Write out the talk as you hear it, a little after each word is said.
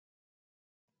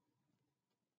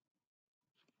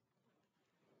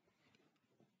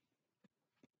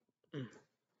Mm.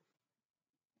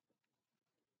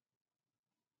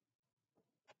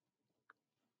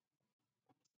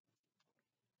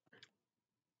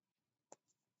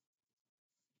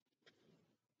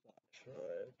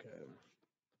 Okay.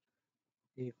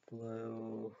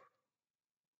 Eflow,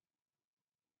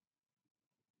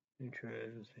 new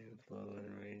trends, Eflow,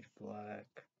 Enrage Black,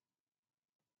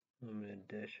 limited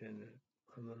edition,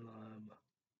 Lemon Lab.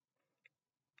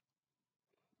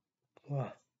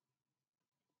 Wow.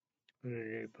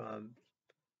 Energy Pump,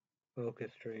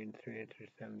 Focus Drain,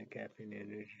 370 caffeine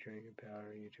energy drink and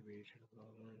power, YouTube region of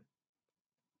all one.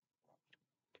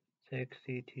 6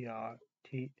 CTR,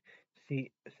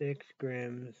 6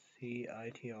 grams CITRULNE,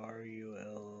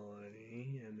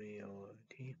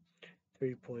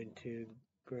 3.2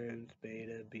 grams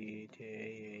beta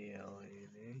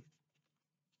BETAALNE.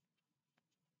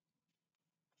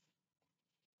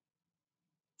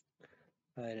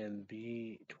 Vitamin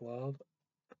B12,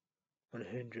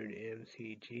 100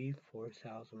 mcg,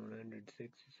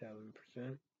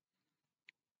 4,167%.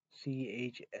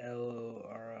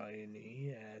 CHLORINE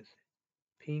as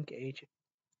pink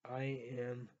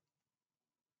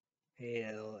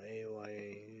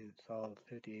HIMALAYA, salt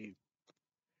 58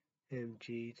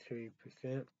 mg,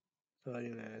 3%.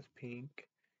 Sodium as pink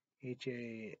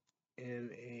HAMALYALAYA,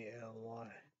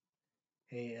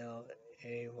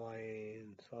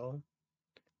 salt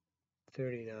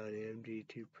 39 mg,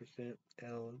 2%.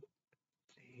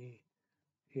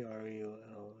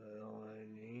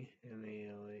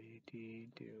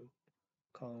 LCRULLNEMALAT2,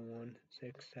 column 1,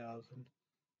 6,000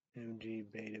 mg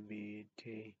beta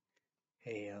BT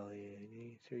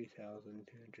ALANE,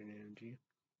 3,200 mg.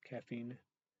 Caffeine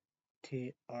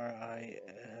TRIFECTA,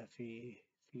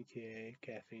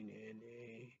 caffeine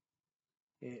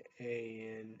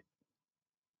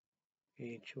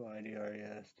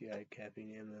NANHYDRS,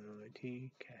 caffeine MNOT,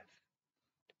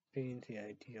 caffeine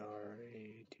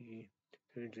CITRAT,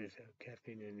 surges of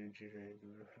caffeine energy drink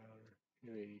and powder,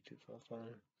 UAD to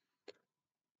sulfone.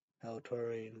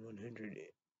 L-taurine 100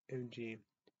 mg,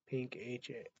 pink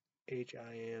HIMALAYA,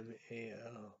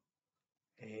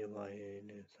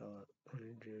 salt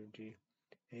 100 mg.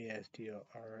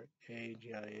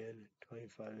 ASTRAGIN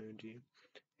 25 mg,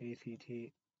 ACTIJGIN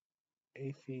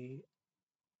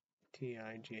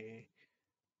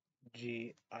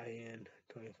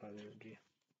 25 mg.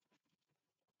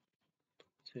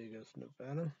 So you go to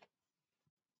Nevada.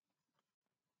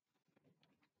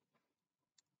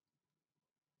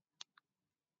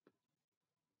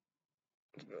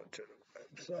 Let's go to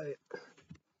the website.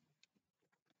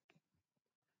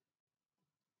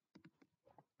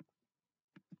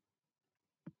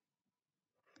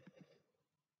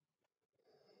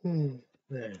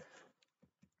 There.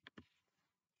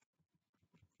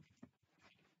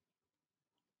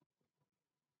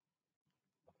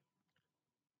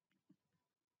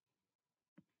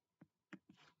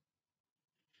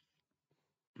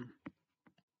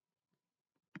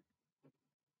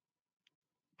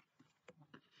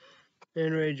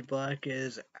 Enrage Black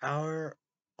is our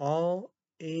all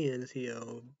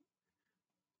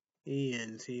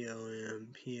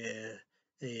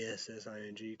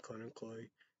ENCOMPASSING clinically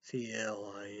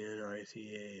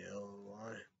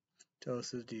CLINICALY.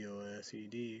 Doses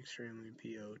DOSED, extremely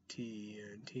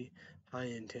POTENT, high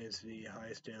intensity,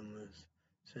 high stimulant,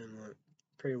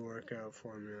 pre-workout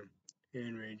formula.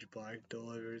 Enrage Black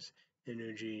delivers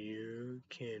energy you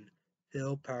can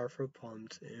feel, powerful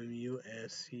pumps,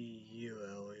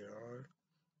 MUSCULER,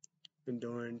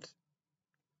 endurance,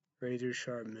 razor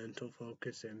sharp mental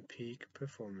focus, and peak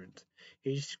performance.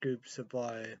 Each scoop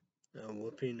supply a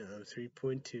whopping of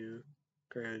 3.2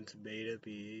 grams beta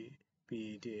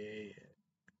BETAALNE,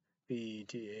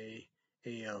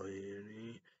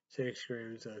 6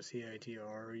 grams of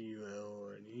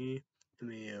CITRULNE,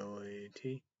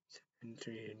 MALAT, and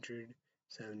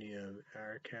 370 of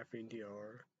our caffeine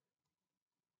DR,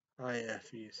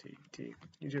 IFECT.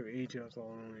 These are details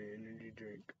only energy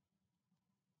drink.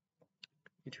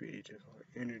 Each details only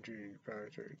energy power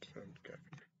drink, some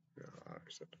caffeine. No, I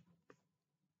said.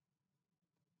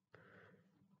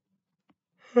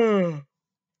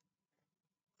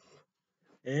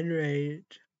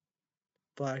 Enrage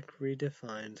Black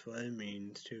redefines what it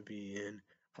means to be an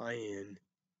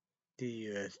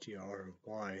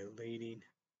INDUSTRY, leading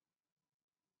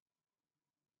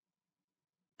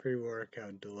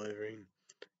pre-workout delivering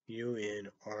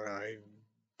UNRIVALED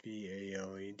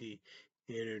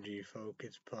energy,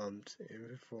 focus, pumps, and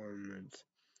performance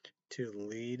to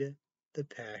lead the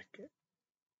pack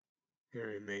and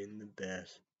remain the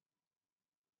best.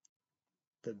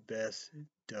 The best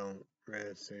don't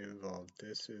rest involved.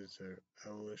 This is the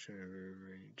evolution of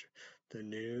Enrage. The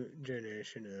new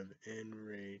generation of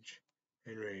Enrage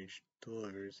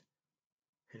delivers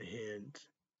enhanced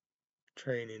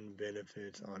training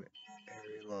benefits on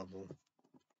every level.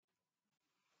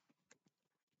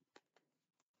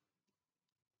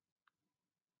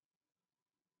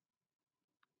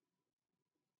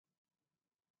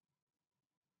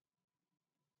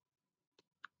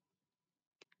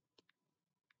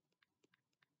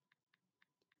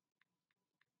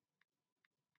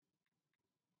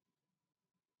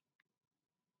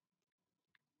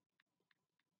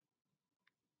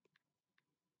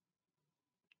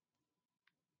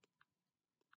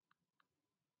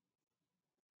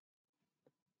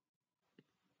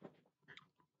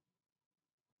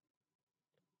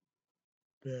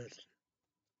 Best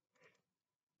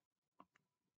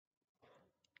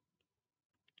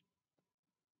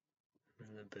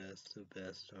and the best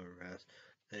of rest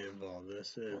that involve.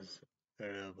 This is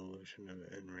an evolution of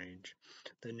Enrage.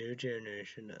 The new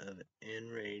generation of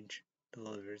Enrage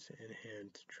delivers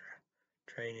enhanced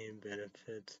training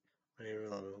benefits on every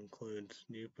level, includes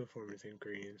new performance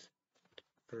ingredients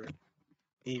for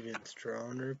even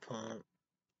stronger pump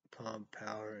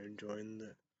power, and join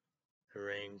the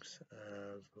ranks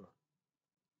of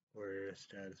warrior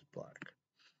status black.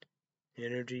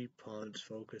 Energy pumps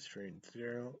focus strength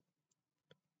 0,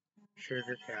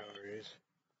 sugar calories.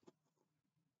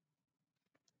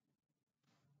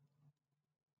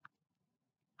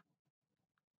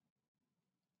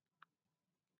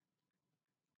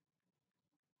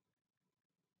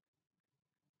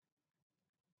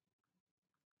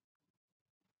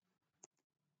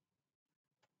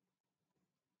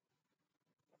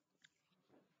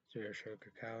 Zero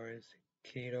sugar calories,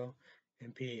 keto,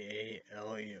 and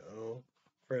paleo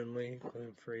friendly,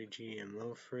 gluten free,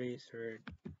 GMO free, third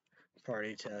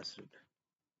party tested.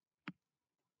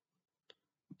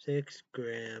 6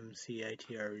 grams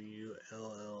CITRULLINE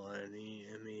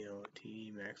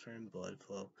maximum blood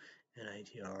flow and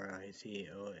ITRICOXIDE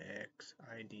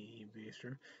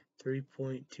booster.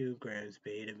 3.2 grams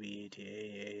beta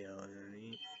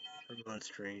BETAALNE promotes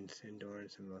strength,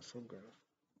 endurance, and muscle growth.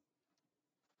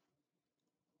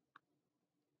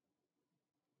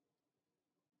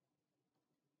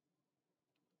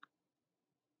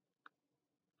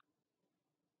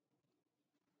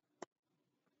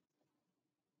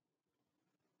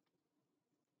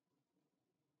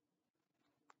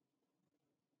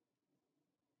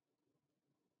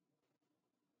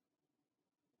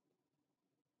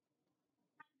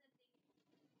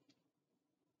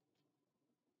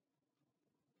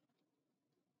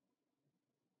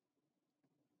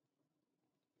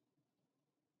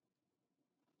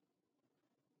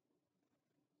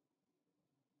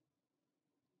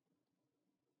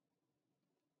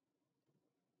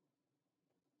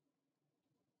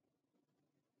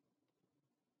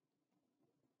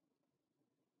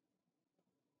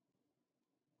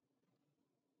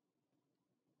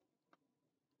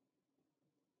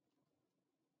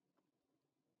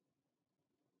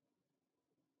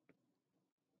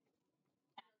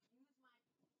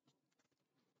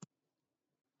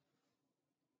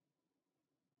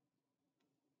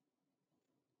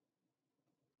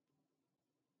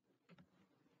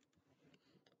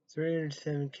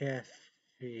 (307)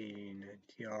 caffeine,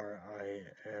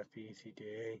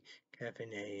 TRIFECTA,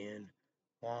 caffeine,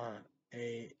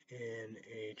 ANHYDRS,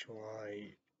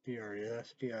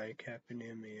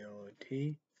 caffeine,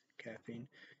 MALT, caffeine,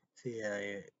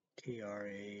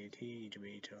 CITRAT,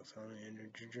 retail selling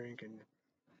energy drink, and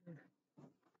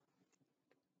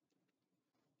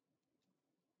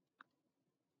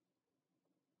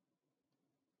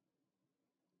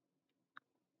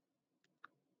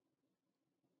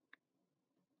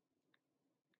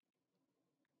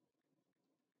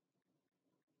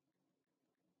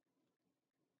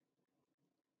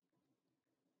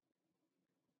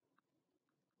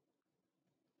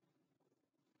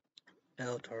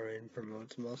L-taurine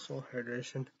promotes muscle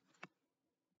hydration.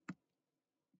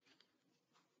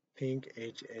 Pink,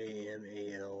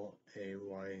 HAMALAYN,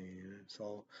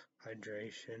 salt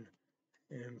hydration.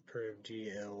 Improve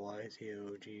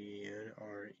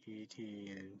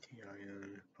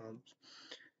GLYCOGENRETNTIN pumps.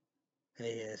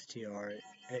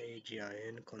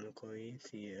 ASTRAGIN clinically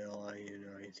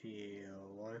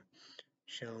CLINICALY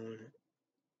shown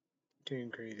to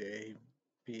increase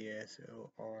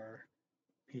ABSOR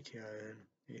PTIN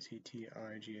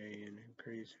ACTIGAN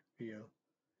increase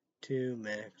VO2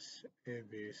 max and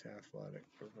boost athletic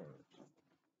performance.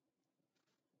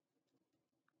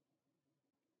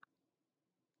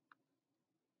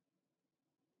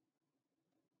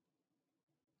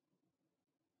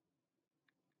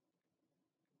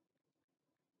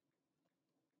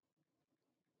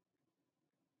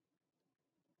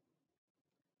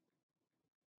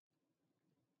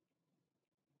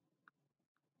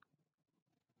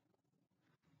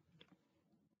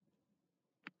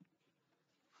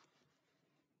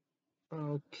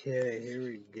 Okay, here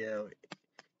we go.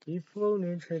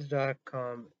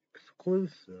 EflowNutrients.com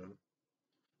exclusive.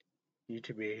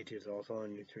 YouTube is also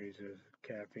on nutrients of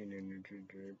caffeine energy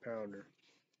drink powder.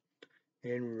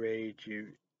 Enrage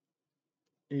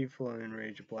Eflow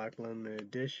Enrage Black Lemon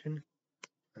Edition.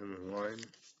 And one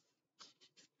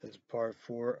is part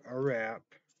 4 a wrap.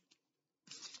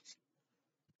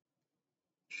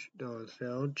 Don't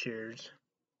sell. Cheers.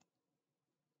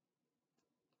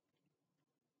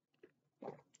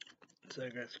 So I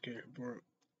got scared for it.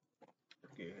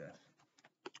 Okay, guys.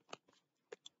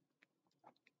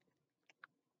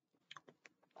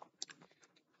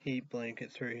 Heat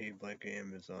blankets for heat blanket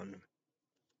Amazon.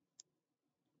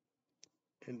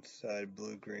 Inside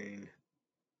blue green,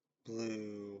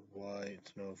 blue white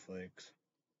snowflakes.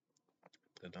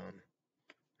 Put on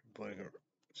blanket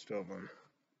stove on.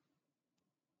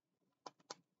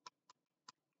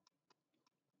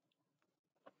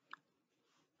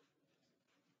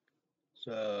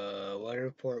 So weather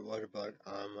report, water bug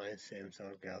on my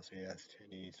Samsung Galaxy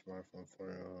S10e smartphone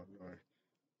for North.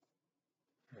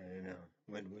 I don't know.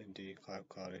 Windy,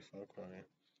 cloudy, fog cloudy.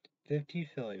 50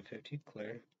 filling, 50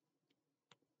 clear.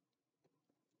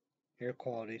 Air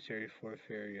quality 34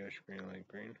 fair, yellow green, light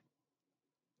green.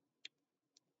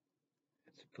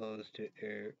 It's opposed to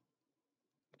air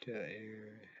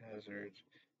hazards.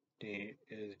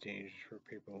 Is dangerous for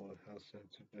people with health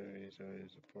sensitivities, so it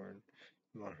is important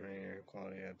monitoring air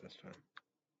quality at this time.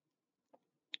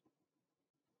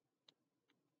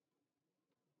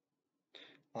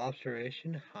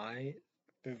 Observation high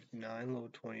 59, low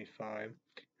 25,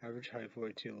 average high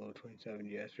 42, low 27.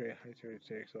 Yesterday high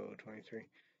 36, low 23.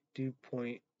 Dew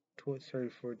point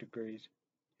 34 degrees.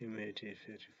 Humidity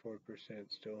 54%,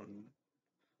 still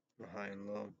high and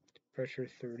low. Pressure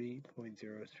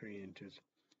 30.03 inches.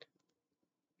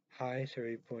 High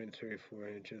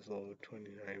 30.34 inches, low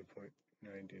 29.99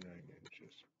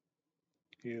 inches.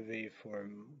 UV for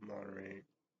moderate,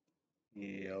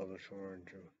 yellowish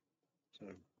orange, so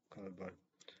colorblind.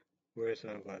 Wear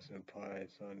sunglasses, apply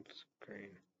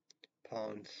sunscreen.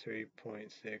 Pollen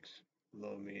 3.6,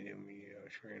 low, medium,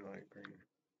 yellowish green, light green.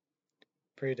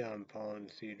 Pre-dawn pollen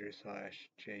cedar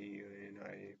 /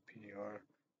 JUNIPR.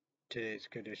 Today's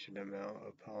conditioned amount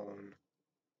of pollen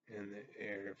in the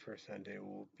air for Sunday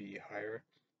will be higher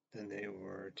than they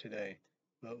were today,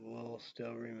 but will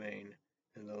still remain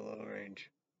in the low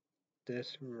range.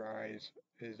 This rise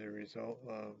is a result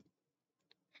of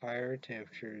higher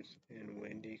temperatures and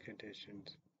windy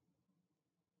conditions.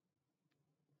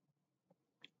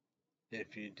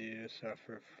 If you do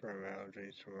suffer from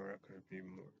allergies, tomorrow could be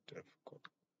more difficult.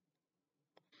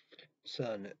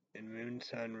 Sun and moon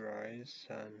sunrise,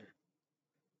 sun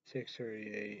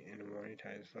 6:38 in the morning,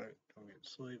 times 5. Don't get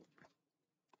sleep.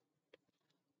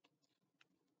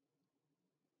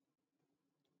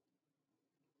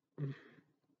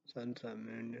 Sunset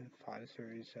moon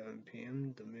 5:37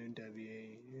 p.m. The moon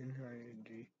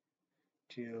WANIG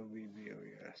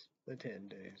GOBBOES. The 10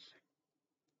 days.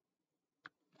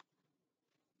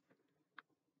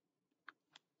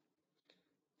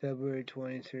 February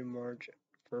 23, March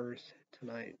 1st,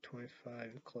 tonight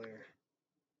 25 clear.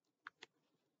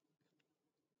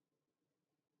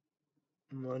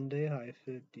 Monday high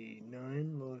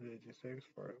 59, low 56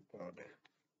 for cloudy.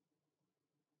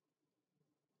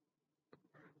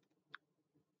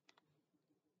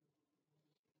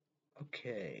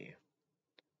 Okay,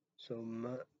 so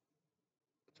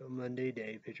Monday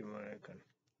day, picture my icon.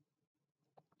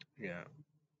 Yeah.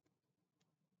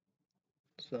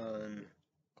 Sun,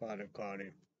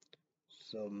 cloudy.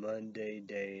 So Monday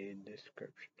day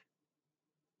description.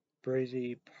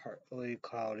 Breezy, partly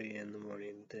cloudy in the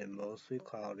morning, then mostly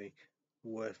cloudy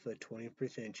with a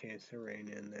 20% chance of rain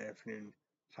in the afternoon.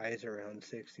 Highs around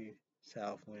 60,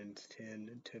 south winds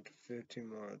 10 to 15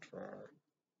 miles per hour.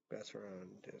 Gusts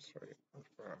around 30 miles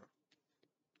per hour.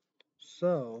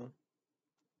 So,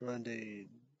 Monday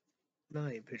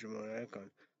night, picture my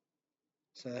icon.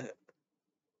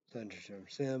 Thunderstorm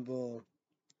symbol.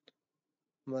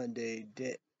 Monday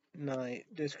night,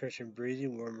 description breezy,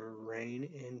 warmer, rain,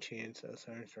 and chance of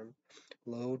thunderstorm.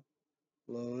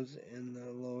 Lows in the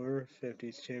lower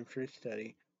 50s, temperature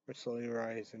steady or slowly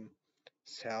rising.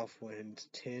 South winds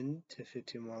 10 to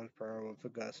 15 miles per hour with a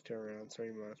gust to around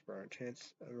 30 miles per hour.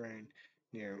 Chance of rain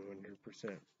near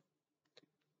 100%.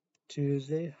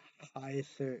 Tuesday, high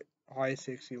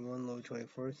 61, low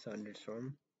 24,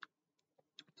 thunderstorm.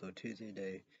 So Tuesday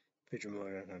day, picture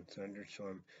mode on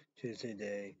thunderstorm. Tuesday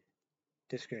day,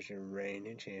 description rain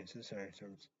and chance of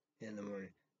thunderstorms in the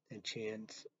morning. And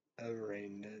chance of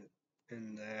rain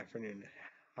in the afternoon.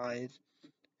 Highs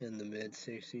in the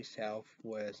mid-60s,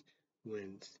 southwest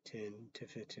winds 10 to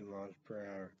 15 miles per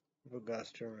hour, with a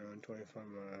gust around 25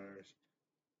 miles.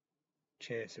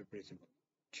 Chance of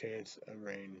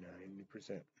rain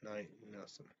 90%. Night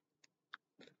nothing.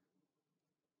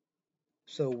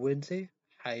 So Wednesday,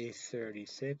 high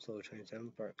 36, low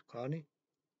 27, partly cloudy.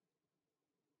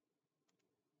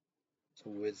 So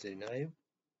Wednesday night,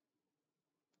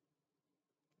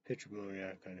 picture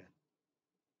moon kind of.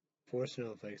 4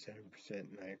 snowflakes,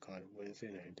 7% night cloud.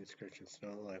 Wednesday night, description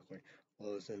snow likely.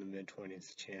 Lows in the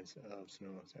mid-20s, chance of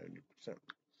snow 70%.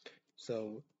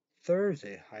 So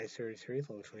Thursday, high 33,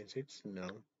 low 26,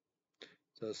 snow.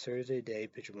 So Thursday day,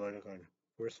 picture monochrome.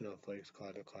 4 snowflakes,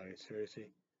 cloudy. Thursday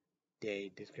day,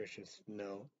 description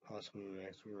snow, possible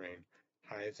maximum rain.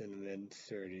 Highs in the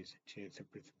mid-30s, chance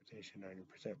of precipitation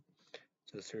 90%.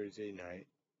 So Thursday night,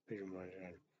 picture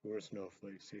monochrome. 4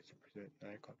 snowflakes, 60%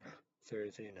 night cloud.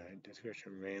 Thursday night,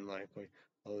 description rain likely.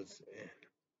 Lows in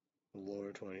the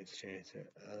lower 20s, chance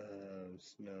of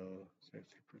snow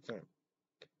 60%.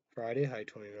 Friday, high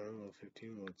 29, low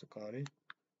 15, lows cloudy.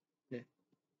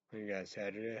 We got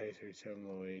Saturday, high 37,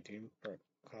 low 18, part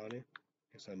cloudy.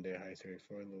 Sunday, high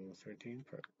 34, low 13,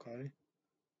 part cloudy.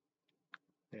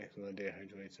 Next Monday, high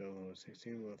 27, low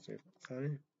 16, low 6,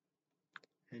 cloudy.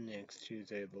 And next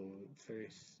Tuesday, high 30,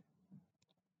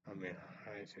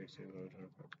 low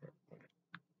 24, part cloudy.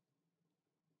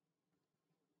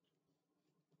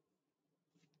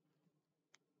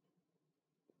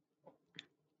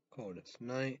 Coldest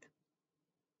night.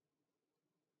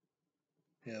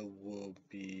 It will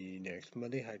be next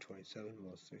Monday, high 27,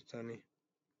 mostly sunny.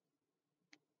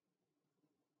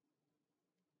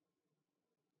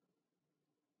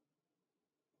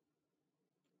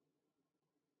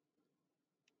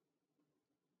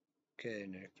 Okay,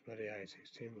 next Monday, high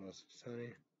 16, mostly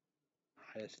sunny.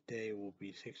 Highest day will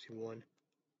be 61.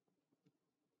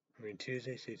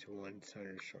 Tuesday, 61,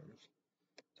 thunderstorms.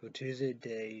 So Tuesday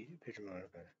day, picture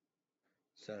modifier.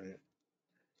 Sun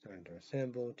to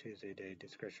assemble. Tuesday day,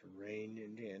 discretion rain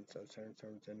and chance of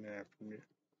thunderstorms in the afternoon.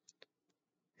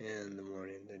 And in the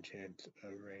morning, the chance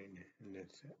of rain in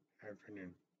this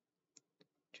afternoon.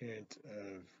 Chance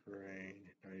of rain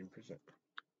 90%.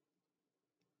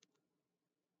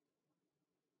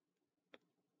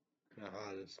 The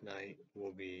hottest night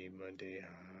will be Monday,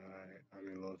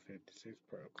 low 56,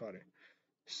 part cloudy.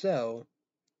 So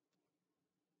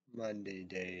Monday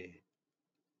day,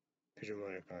 picture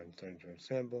modifier, sun to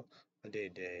assemble. Monday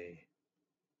day,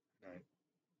 night.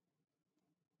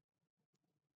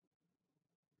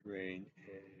 Rain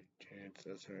and chance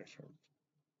of thunderstorms.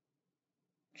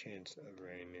 Chance of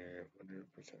rain near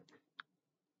 100%.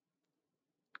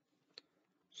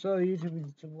 So YouTube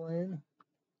is playing.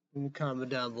 Leave a comment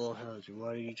down below how's your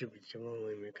water. YouTube is playing.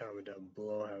 Leave me a comment down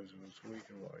below how's your this week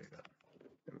and what you got.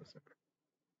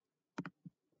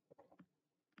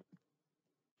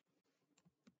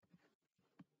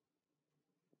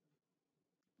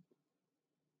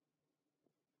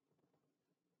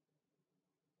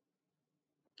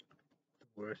 The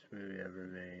worst movie ever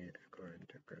made according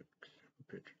to critics.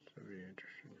 Pictures will be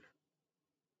interesting.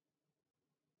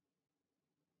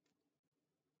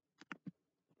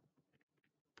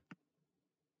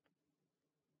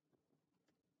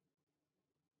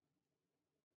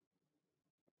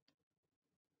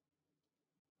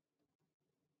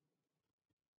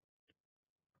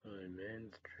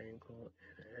 Man strangled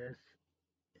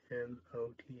and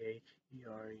SMOTHERED.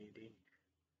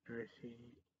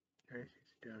 Nurse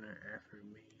donor after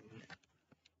being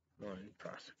one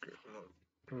prosecutor.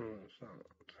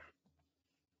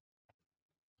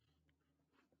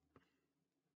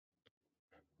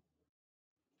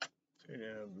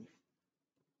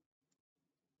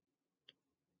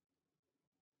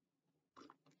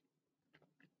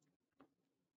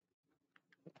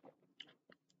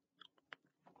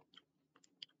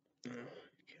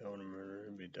 Killed and murdered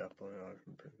and be definitely out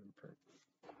from prison for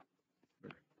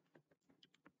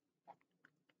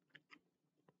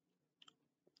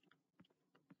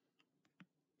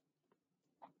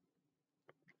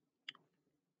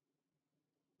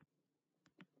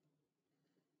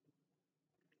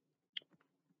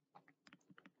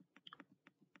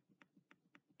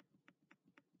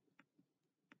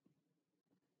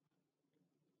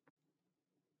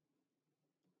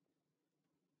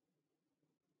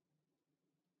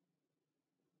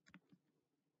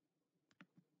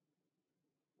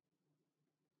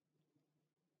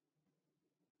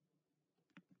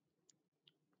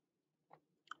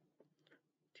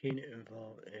teen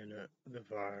involved in the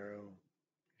viral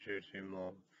Jersey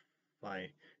Mall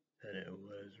fight that it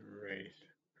was race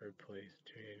for police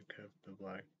to handcuff the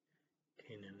black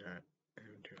teen and not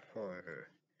him to follow her.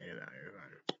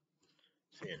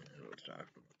 CNN was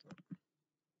talking about that.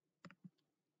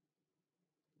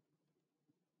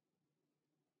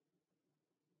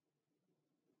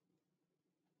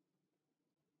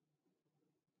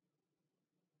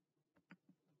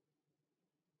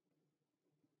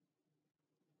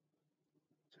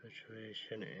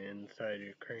 Situation inside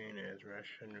Ukraine as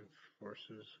Russian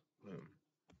forces loom.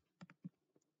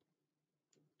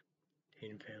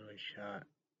 Teen family shot.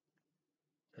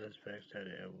 Suspect said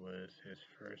it was his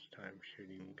first time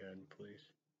shooting gun. Police.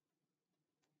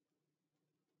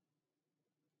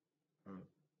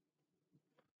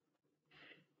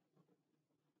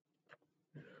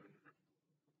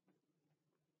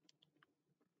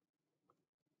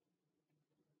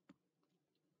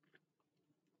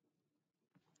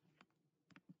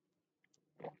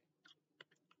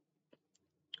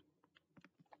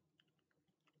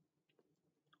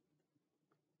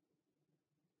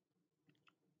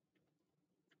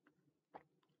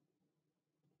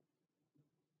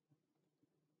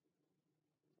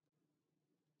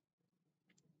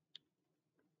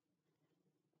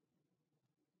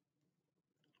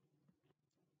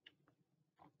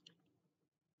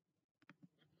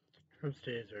 Trump's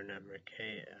days are numbered.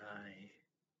 KIRSCHHE.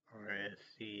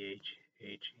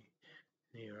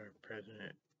 New York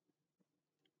President.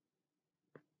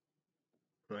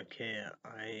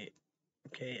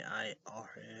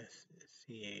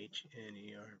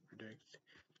 KIRSCHNER predicts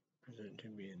President to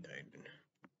be indicted.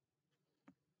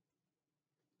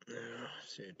 No,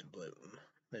 sued to blame him.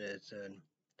 But it said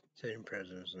sitting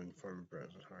presidents and former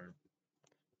presidents are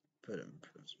put in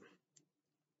prison.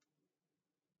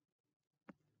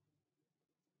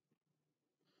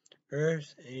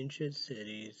 Earth's ancient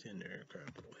cities and their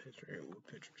incredible history with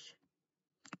pictures.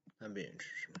 That'd be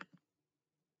interesting.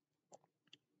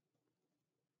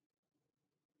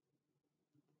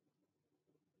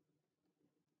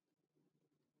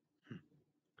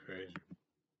 Crazy.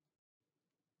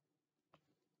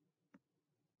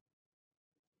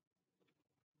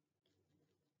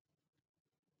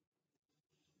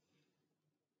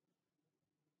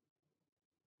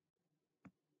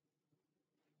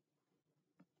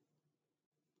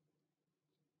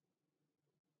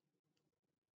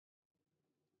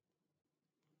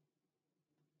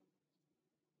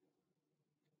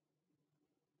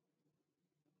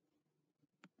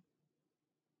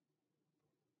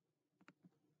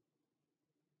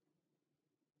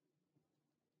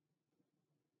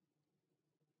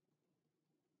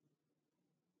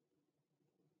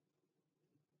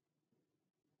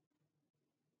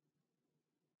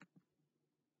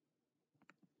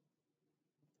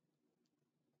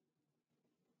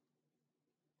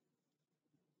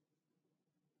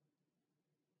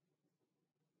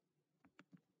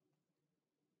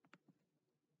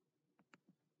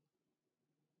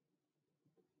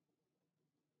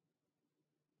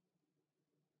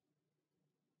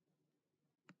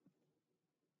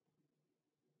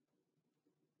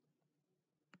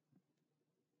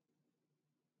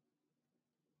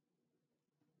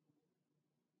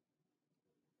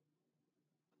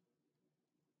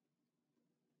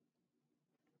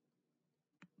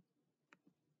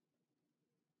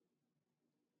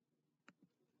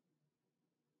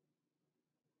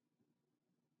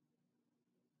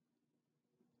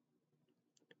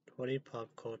 Pop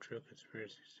culture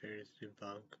conspiracy series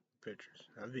debunk pictures.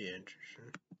 That'd be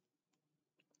interesting.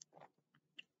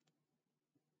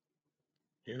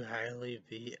 New highly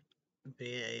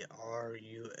VARULENT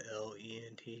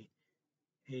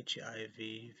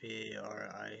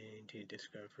HIVVARINT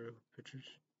discovery pictures.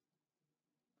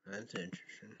 That's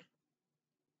interesting.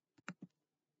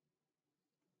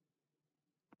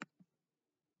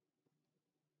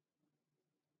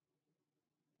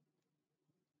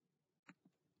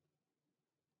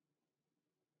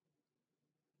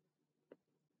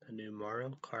 The new Mario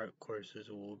Kart courses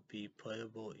will be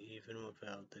playable even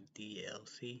without the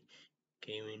DLC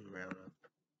gaming roundup.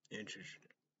 Interesting.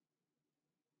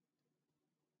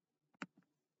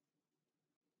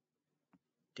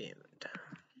 Damn it.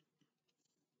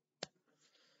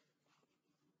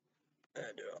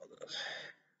 I do all this.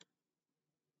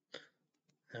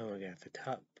 Now we got the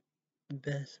top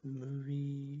best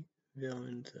movie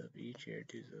villains of each year,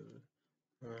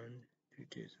 2001 through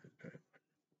 2005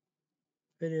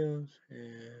 videos,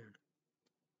 and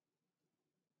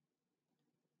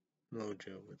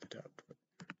Mojo with the top.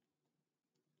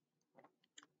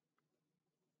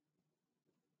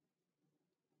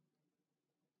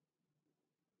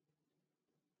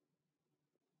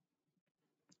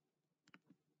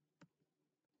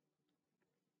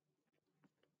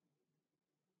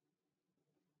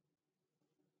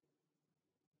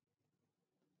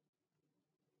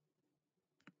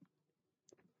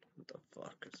 The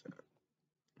fuck is that?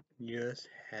 U.S.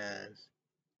 has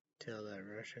till that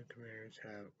Russian commanders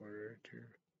have ordered to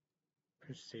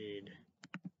proceed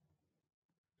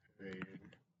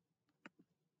invasion.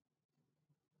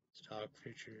 Stock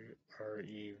future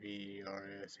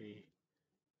REVRSE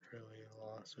early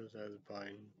losses as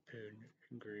Biden Putin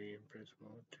agree in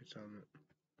principle to summit.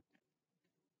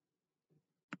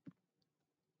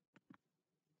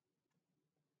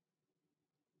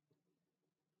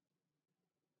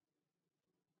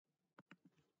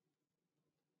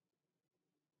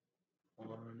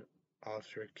 One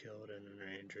officer killed and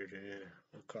injured in a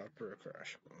helicopter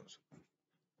crash.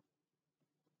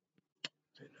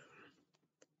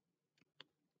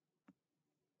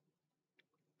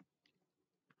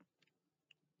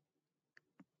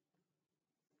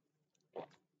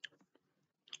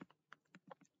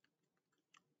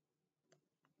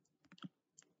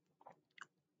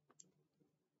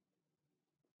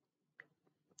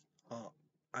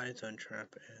 Eyes on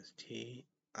Trump as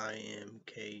TIMKEN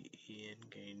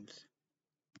gains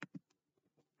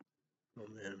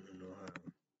momentum in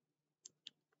Ohio.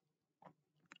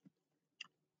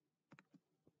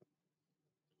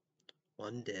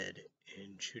 One dead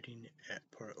in shooting at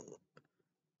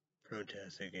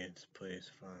protests against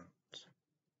police violence.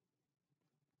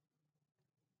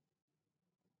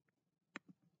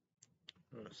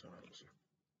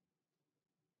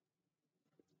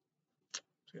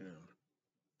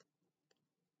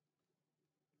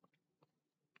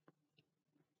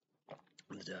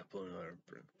 Example another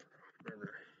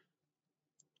murder.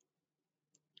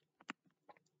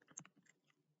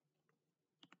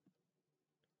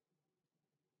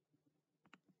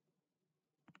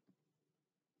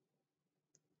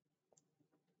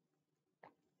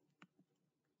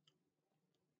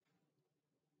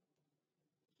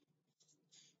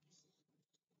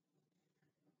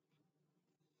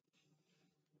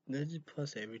 Disney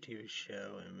Plus every TV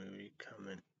show and movie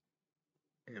coming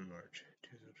in March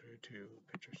 2022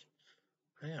 pictures.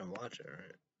 I gotta watch it,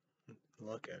 right?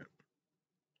 Look at it.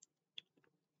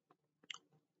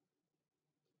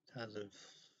 Ties of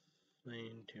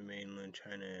fleeing to mainland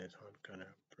China as Hong Kong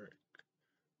outbreak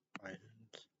widens.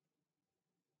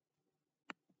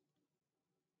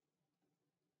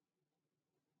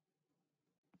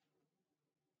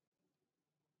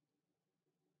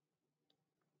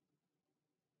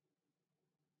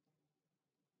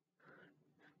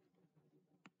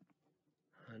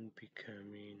 Han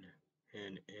becoming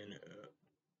an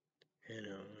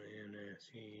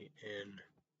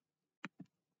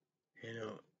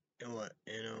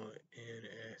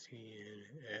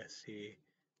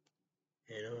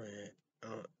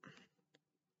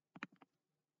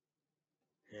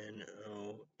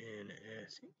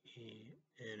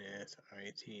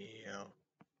NONSENSITAL.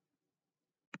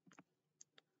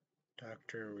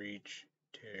 Doctor reach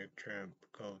to Trump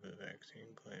COVID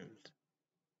vaccine claims.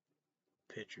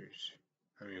 Pictures.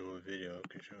 I mean, what video? I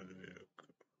can show the video.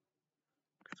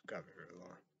 It's got me very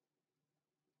long.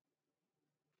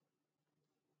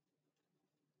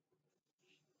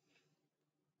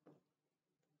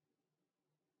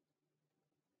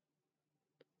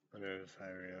 Under the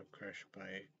fire rail crushed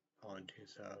by falling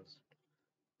 2000.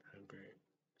 How great.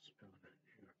 Spilled in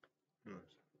New York.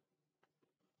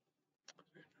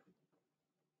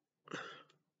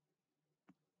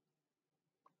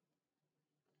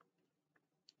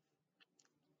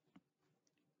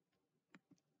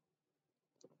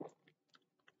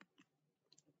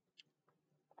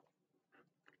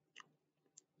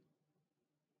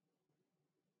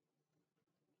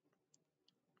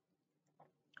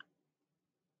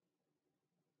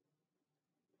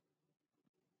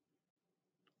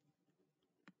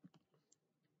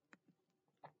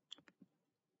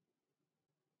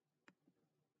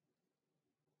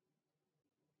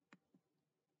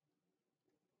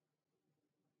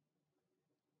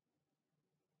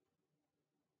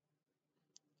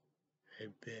 I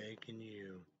begging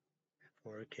you,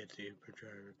 four kids, the Uber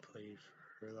driver plead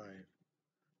for her life.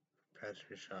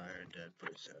 Pastor shot her dead,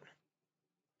 police said.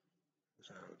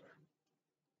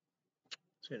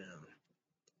 Sit down.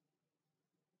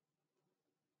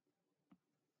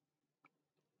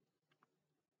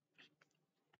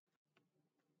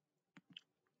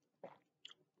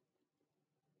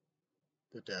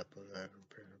 The death of an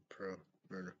pro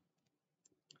murder.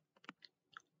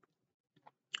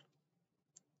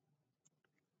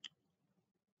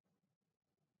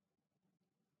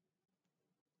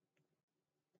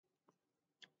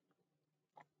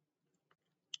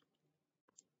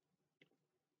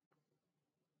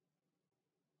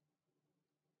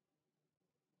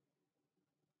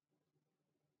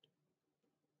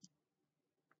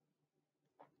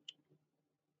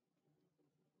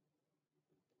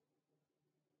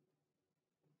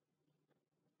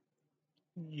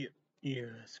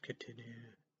 U.S.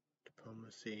 continued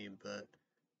diplomacy, but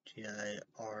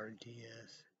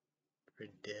GIRDS for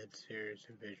dead serious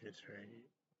invasion threat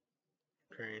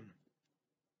Ukraine.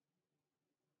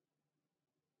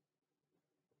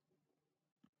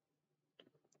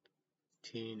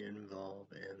 Teen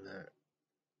involved in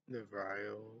the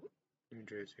Rio, New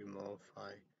Jersey mall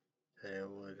fight said it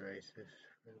was racist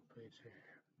for the police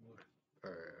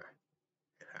or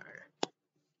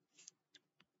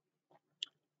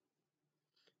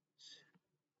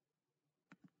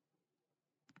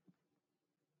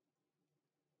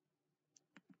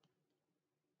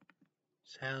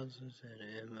houses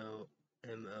and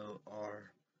MOROCO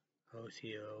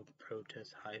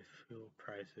protest high fuel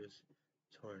prices,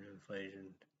 soaring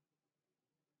inflation.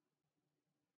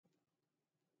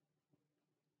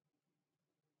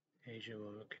 Asian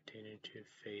women continue to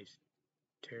face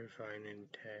terrifying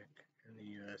attack in the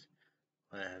U.S.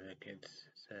 while advocates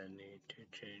said need to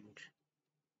change.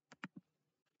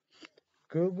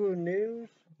 Google News,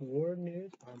 War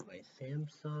News on my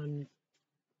Samsung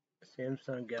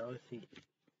Galaxy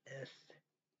S.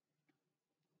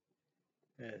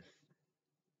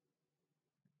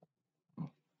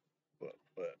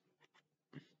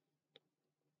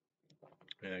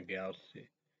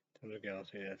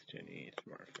 Galaxy S10e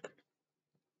smartphone.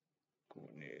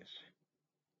 Google News.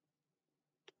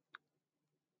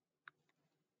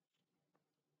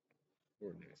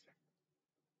 War News.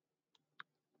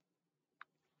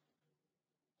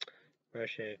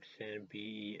 Russia extended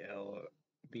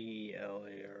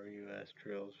BELARUS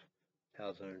drills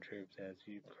thousands of troops as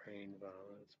Ukraine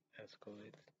violence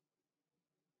escalates.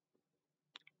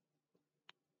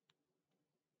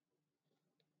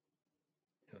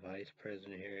 Vice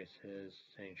President Harris says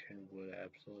sanctions would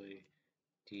absolutely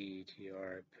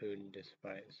deter Putin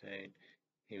despite saying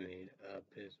he made up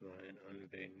his mind on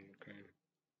invading Ukraine.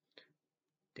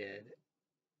 Dead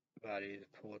bodies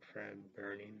pulled from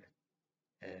burning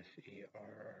FERRY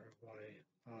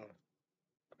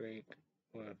Greek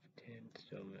with 10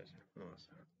 still missing.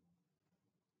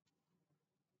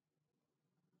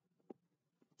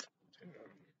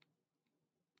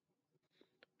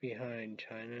 Behind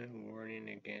China warning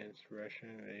against Russian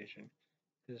invasion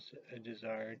is a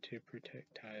desire to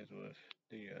protect ties with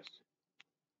the U.S.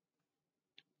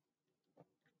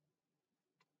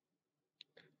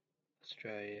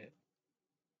 Australia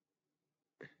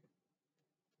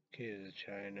accuses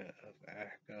China of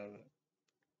act of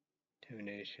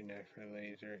intimidation after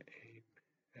laser aim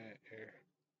at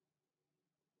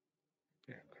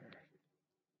aircraft.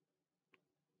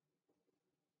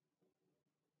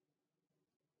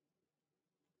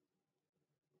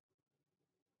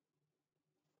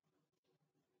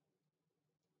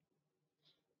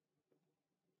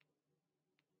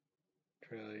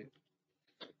 Truly,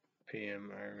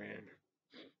 PM Iran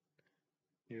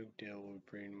nuke deal will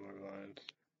bring more violence.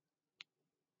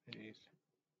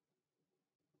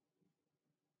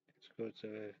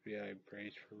 Exclusive FBI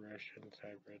brace for Russian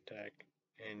cyber attack,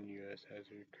 and U.S. has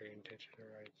Ukraine tension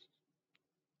rights.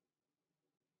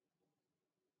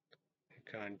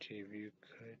 Econ chief, you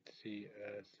could see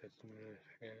a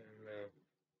significant amount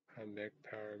of big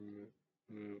power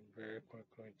move very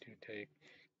quickly to take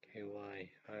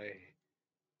KY. I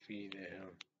feed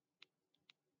him.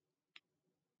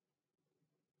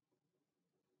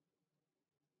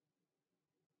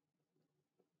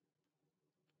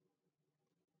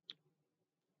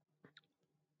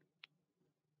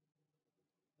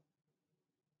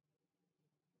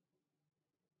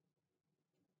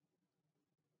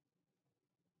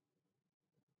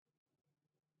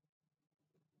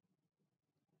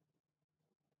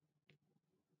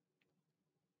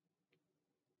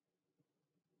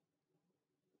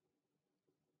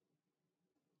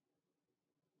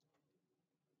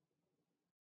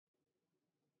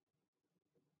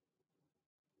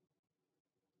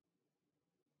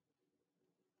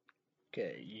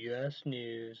 Okay, U.S.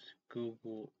 News,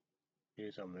 Google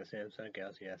News on the Samsung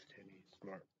Galaxy S10e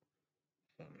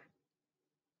smartphone.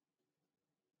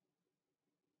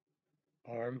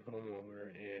 Armed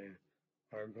homeowner and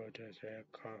armed protester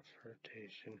had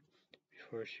confrontation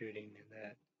before shooting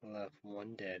that left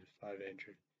 1 dead, 5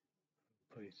 injured,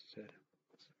 police said.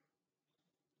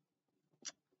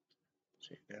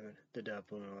 See, the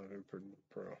Dublin 11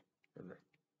 Pearl.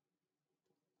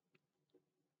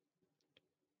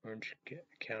 Orange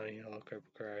County helicopter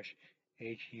crash,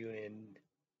 HUNTING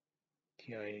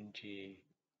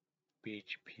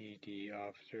Beach PD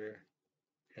officer,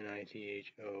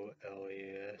 NITHOLAS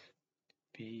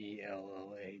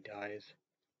BELLA dies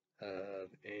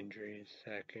of injuries.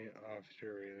 Second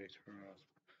officer released from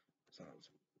hospital.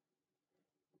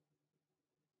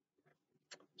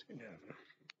 Yeah.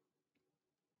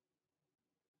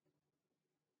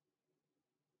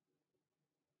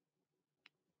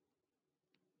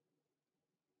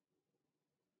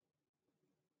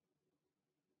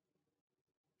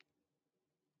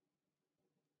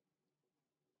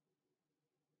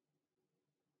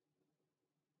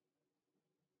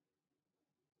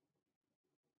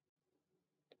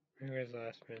 Where's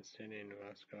last man standing in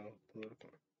Moscow? Political.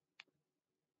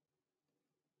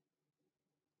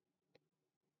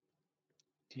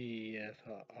 DEF,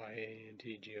 IANT,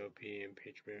 GOP,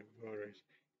 impeachment voters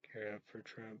carry up for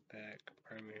Trump back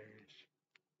primaries.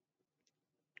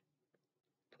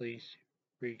 Police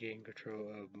regain control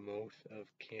of most of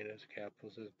Canada's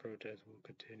capitals as protests will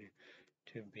continue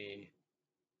to be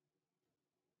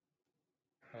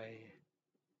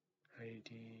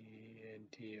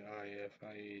IDNTIFIAD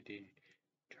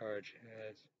charged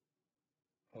as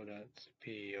holdouts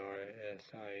PRSIST.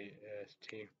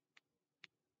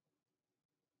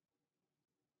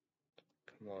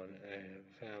 Come on, I have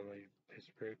a family.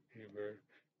 Pittsburgh Uber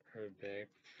heard back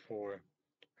for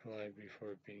her life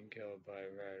before being killed by a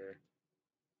rider.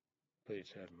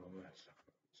 Please have molest.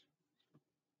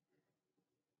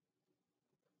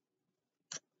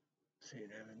 See,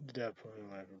 definitely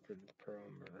life in prison for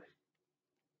murder.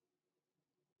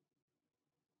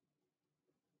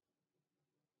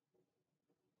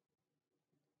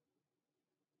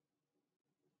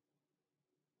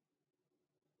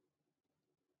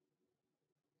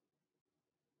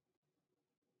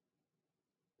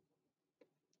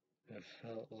 It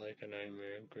felt like a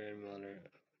nightmare. Grandmother of a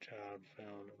child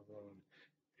found alone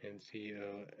in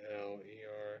COLERAIN.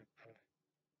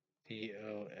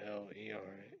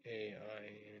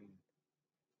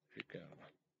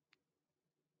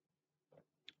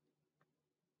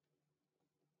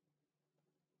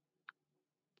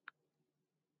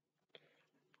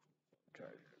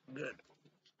 Good.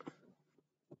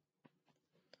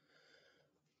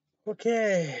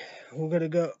 Okay, we're gonna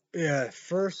go. Yeah,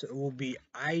 first it will be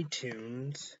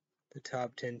iTunes. The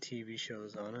top 10 TV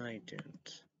shows on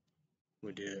iTunes.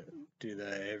 We do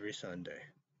that every Sunday.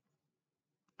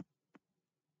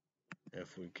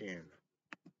 If we can.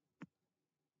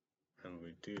 And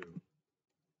we do.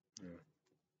 Yeah,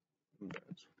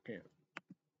 sometimes we can.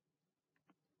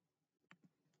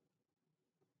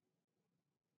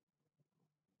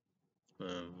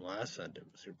 Last Sunday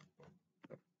was Super Bowl.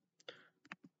 So.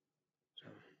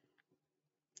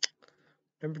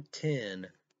 Number 10,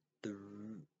 the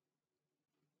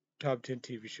top 10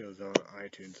 TV shows on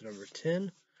iTunes. Number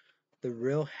 10, The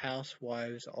Real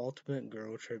Housewives Ultimate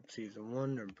Girl Trip Season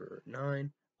 1. Number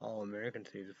 9, All American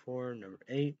Season 4. Number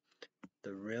 8,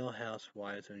 The Real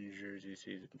Housewives of New Jersey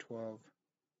Season 12.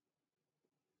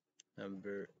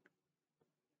 Number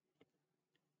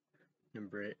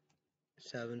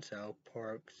 7, South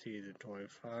Park Season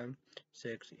 25.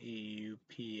 6, EUPHORIA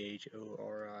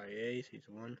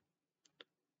Season 1.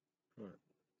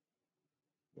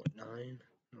 What 9?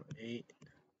 No, 8.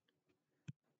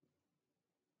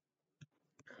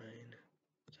 9,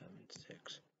 7,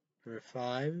 6. Number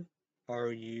 5,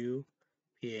 RUPAULS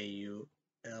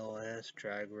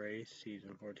Drag Race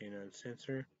Season 14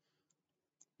 Uncensored.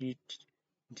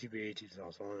 UTBH is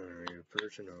also an unrated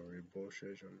version of a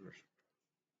bullshit.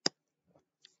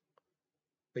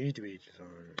 But UTBH is on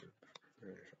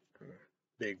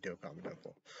big deal comment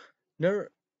info.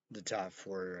 Number the top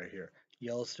 4 right here.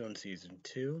 Yellowstone Season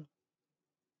 2.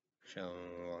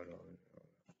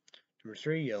 Number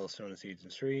 3, Yellowstone Season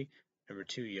 3. Number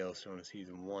 2, Yellowstone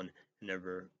Season 1. And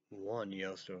number 1,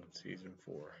 Yellowstone Season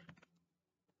 4.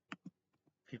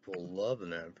 People loving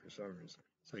that for some reason.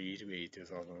 So YouTube 8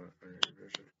 is also an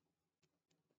version.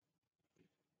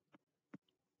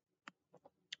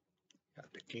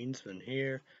 Got the Kingsman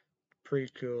here.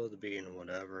 Pretty cool, the beginning,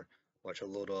 whatever. Watch a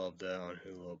little of that on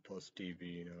Hulu plus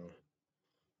TV,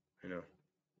 you know.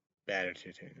 Bad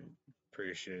entertainment.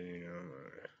 Pretty shit,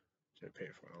 to pay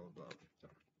for all of them.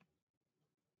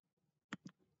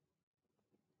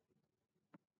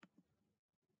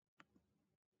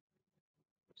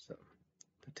 So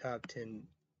the top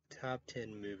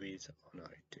 10 movies on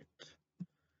iTunes.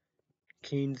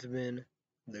 Kingsman,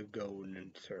 The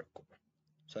Golden Circle.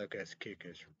 Psych-Ass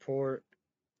Kick-Ass Report.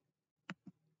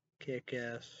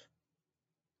 Kick-Ass.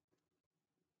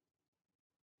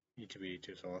 YouTube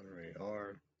just on the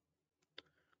radar.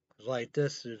 Like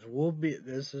this is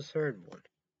the third one.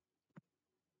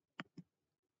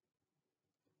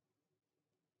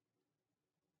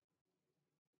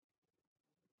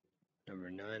 Number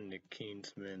 9, The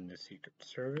Kingsman, The Secret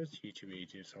Service. YouTube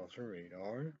agents also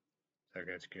radar.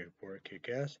 Psych-Ass Kick Report,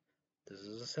 Kick-Ass. This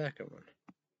is the second one.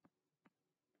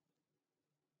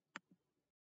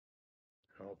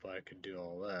 I hope I could do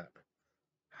all that.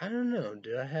 I don't know.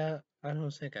 Do I have? I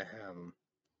don't think I have them.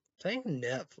 I think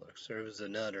Netflix. There was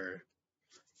another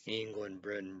England,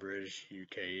 Britain, British,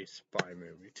 UK spy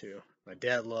movie too. My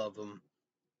dad loved them.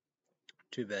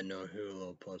 Too bad no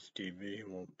Hulu plus TV. He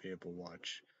won't be able to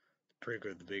watch pretty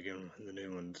good the big one, the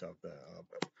new ones up there.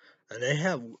 And they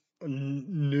have a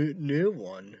new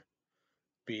one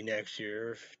be next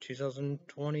year,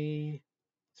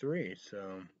 2023.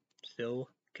 So still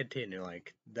continue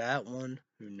like that one.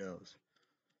 Who knows?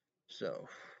 So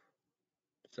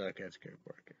I guess good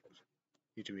work.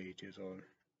 YouTube 8 years old.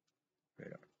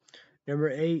 Right on. Number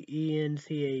 8,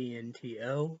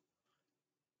 ENCANTO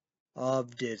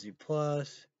of Disney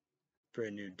Plus.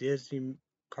 Brand new Disney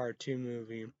cartoon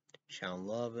movie. Shall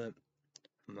love it.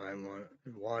 Might want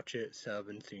to watch it. Sub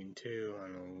and scene 2. I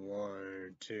don't know, 1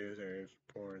 or 2, 3,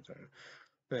 4.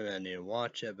 Maybe I need to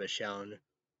watch it, but shall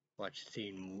watch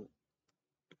scene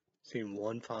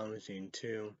 1 finally, scene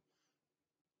 2.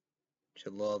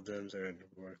 Should love them. So I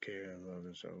work here. I love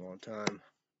this for a long time.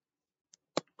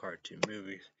 Cartoon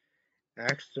movies.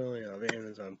 Accidentally on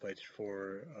Amazon placed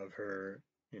 4 of her,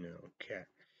 cat.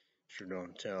 Sure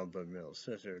don't tell, but middle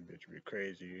sister, bitch be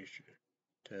crazy. You should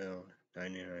tell.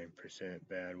 99%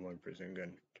 bad, 1%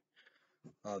 good.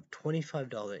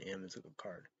 $25 Amazon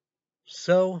card.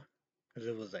 So, because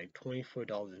it was like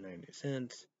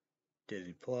 $24.90,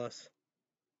 Disney Plus.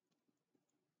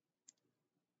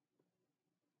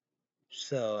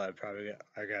 So I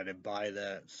gotta buy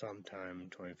that sometime.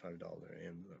 $25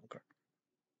 Amazon card.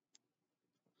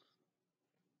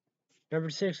 Number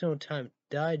 6, No Time to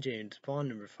Die, James Bond.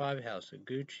 Number 5, House of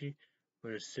Gucci.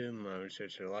 Would assume my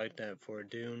researcher like that. 4,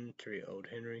 Dune. 3, Old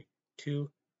Henry. 2,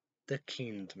 The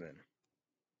Kingsman.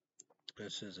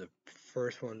 This is the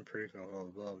first one, pretty cool, all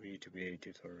above, YouTube 8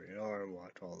 tutorial,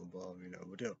 watch all above, we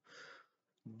do.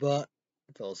 But,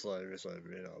 it's also like,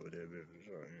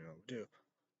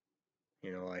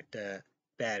 like that.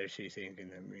 Bad if she's thinking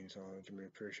that means all to me,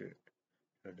 appreciate it.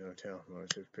 I don't tell how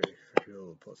much it's pay for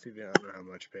fuel, plus even I don't know how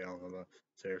much pay all about,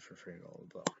 it's there for free, all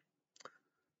above.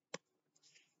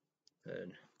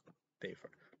 And pay for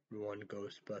it. 1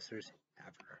 Ghostbusters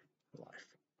Afterlife.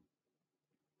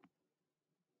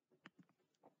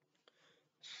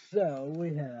 So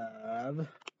we have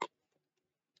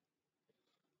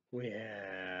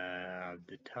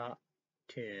the top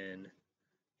 10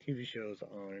 TV shows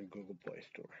on Google Play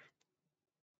Store.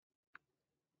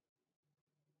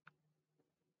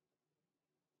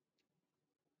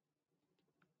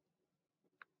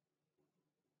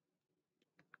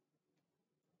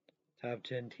 Top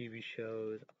 10 TV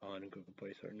shows on Google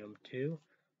Play Store. Number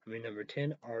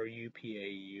 10,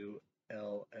 RUPAULS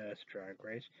Drag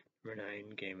Race. Number 9,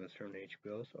 Game of Thrones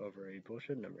HBO's Overrated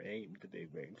Bullshit. Number 8, The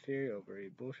Big Bang Theory,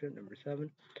 Overrated Bullshit. Number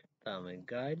 7, Family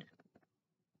Guide.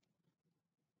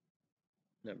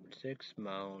 Number 6,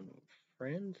 My Own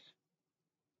Friends.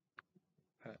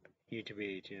 YouTube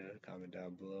 18, comment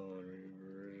down below on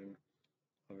version.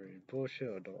 Overrated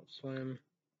Bullshit, Adult Swim.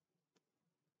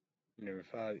 Number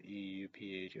 5,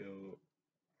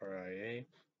 EUPHORIA.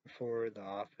 4, The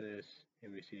Office,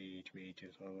 NBC,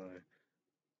 HBO, Online,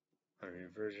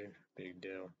 unrated version, big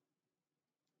deal.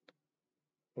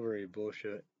 Overrated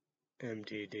bullshit.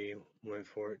 MTD, went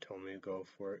for it, told me to go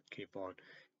for it, keep on.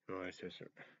 My sister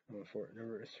went for it.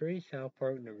 Number 3, South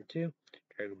Park. Number 2,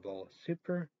 Dragon Ball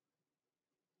Super.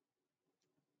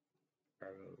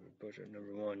 Bullshit.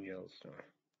 Number 1, Yellowstone.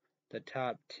 The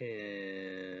top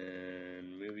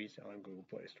 10 movies on Google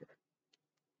Play Store.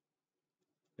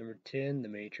 Number 10, The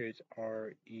Matrix,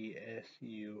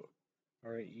 RESU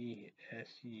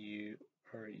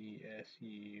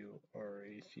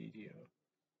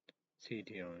CT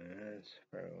on it. That's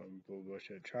probably one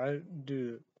bullshit. Try to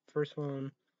do the first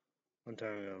one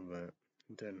time ago, but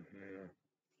then,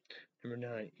 Number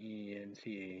 9,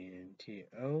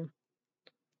 ENCANTO.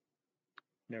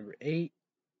 Number 8,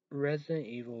 Resident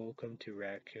Evil Welcome to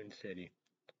Raccoon City.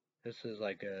 This is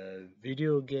like a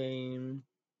video game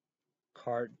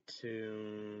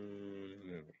cartoon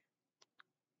movie.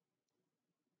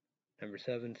 Number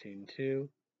 7, Scene 2.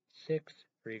 6,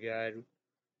 Free Guide.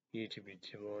 YouTube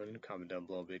 1, comment down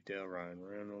below, big deal, Ryan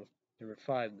Reynolds. Number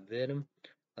 5, Venom,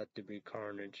 Let There Be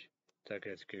Carnage.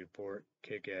 Second is good port,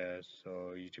 kick ass,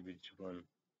 so YouTube 1, I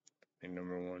think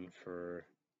number 1 for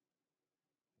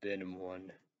Venom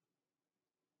 1.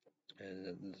 And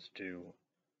then let's do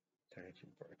second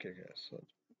support, kick ass, so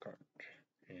carnage.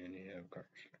 And you have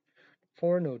carnage.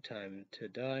 4, No Time to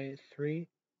Die. 3,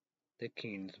 The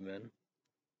Kingsman.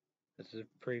 This is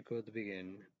pretty cool at the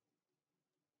beginning.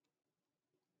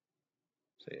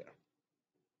 So yeah.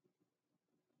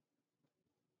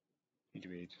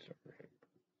 YouTube 8 over here.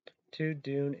 2,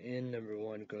 Dune, and number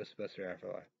 1, Ghostbuster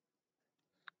Afterlife.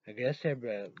 I guess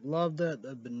everybody loved that.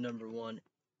 That'd been number 1,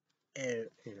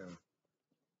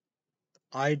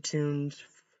 iTunes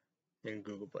and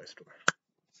Google Play Store.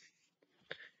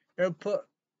 It'll put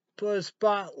a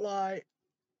spotlight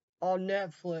on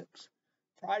Netflix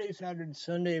Friday, Saturday,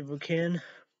 Sunday if we can.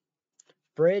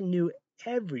 Brand new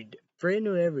every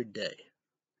day.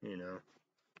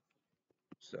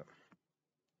 So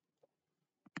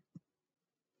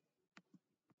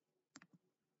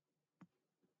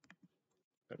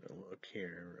gonna look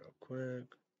here real quick.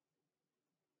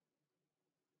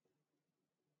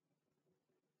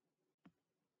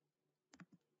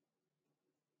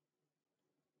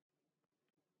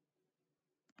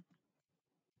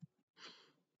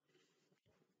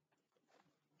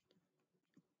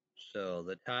 So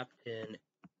the top 10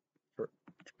 for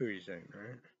pretty soon,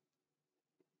 right?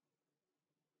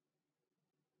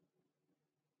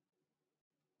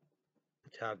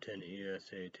 Top 10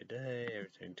 USA Today,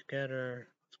 everything together.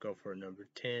 Let's go for number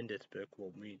 10,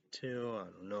 Despicable Me 2. I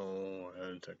don't know. I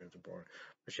don't think it's important.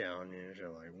 Michelle and are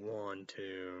like 1,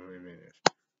 2. I mean, it's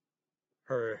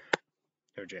her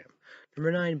jam.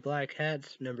 Number 9, Black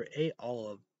Hats. Number 8,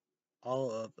 All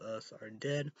of Us Are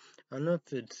Dead. I don't know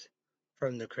if it's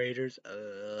from the creators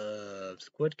of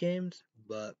Squid Games,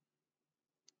 but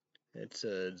it's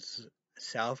a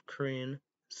South Korean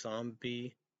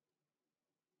zombie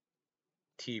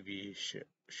TV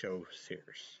show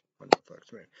series on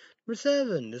Netflix. Number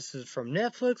 7, this is from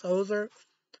Netflix, Ozark,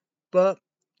 but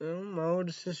my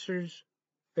older sister's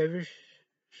favorite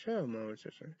show. My older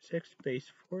sister. 6,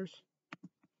 Space Force.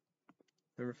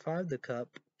 Number 5, The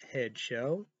Cuphead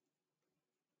Show,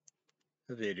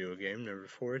 a video game. Number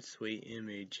 4, Sweet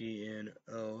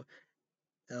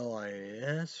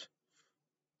Magnolis.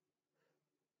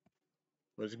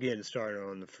 Was getting started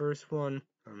on the first one.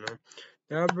 I don't know.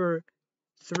 Number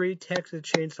 3, Texas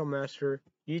Chainsaw Massacre.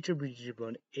 YouTube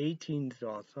on 18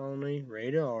 thoughts only.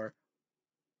 Rated R.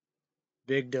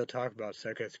 Big deal talk about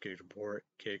Psychiatric Report.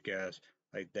 Kick ass.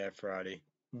 Like that Friday.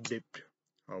 Dipped.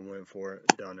 I went for it.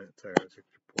 Done it. Psychiatric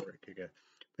Report. Kick ass.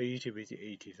 But YouTube is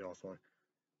 18 thoughts only.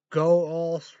 Go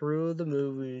all through the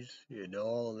movies. You know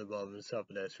all the above and stuff,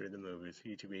 but that's through the movies.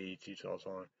 YouTube 18 thoughts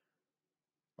on.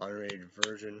 Unrated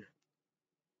version.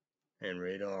 And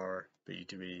radar, but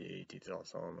YouTube 18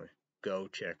 thoughts only. Go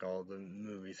check all the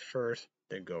movies first,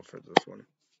 then go for this one.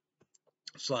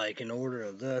 It's like in order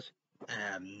of this, I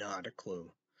have not a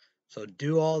clue. So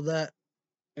do all that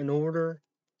in order,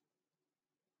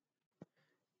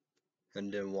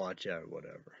 and then watch out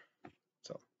whatever.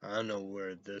 So I don't know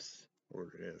where this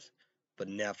order is, but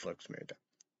Netflix made that.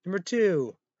 Number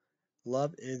 2,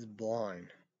 Love is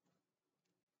Blind.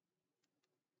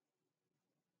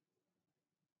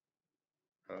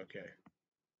 Okay.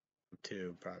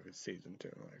 2, probably season 2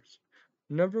 likes.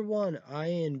 Number 1,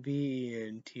 INB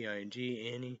and TING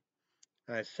Annie.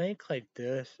 I think like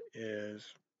this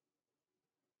is,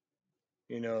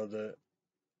 the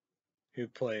who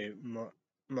play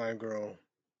my girl,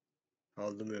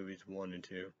 all the movies 1 and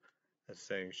 2. I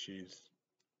think she's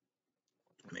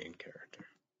the main character.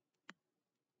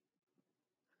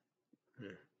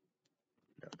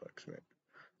 Netflix, man.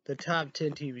 The top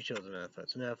 10 TV shows on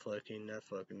Netflix. Netflixing.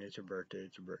 It's your birthday.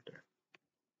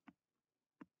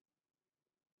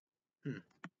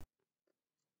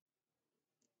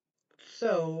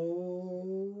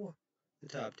 So, the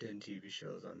top 10 TV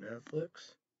shows on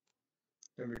Netflix.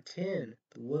 Number 10,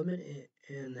 The Woman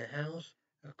in the House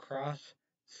Across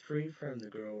Street from the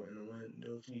Girl in the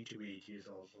Windows. YouTube is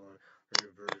also on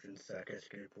her version. Second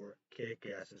Skateboard. Kick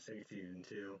Ass is season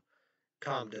 2.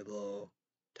 Comment below.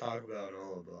 Talk about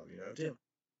all above, too.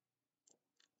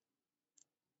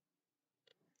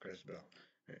 Chris Bell.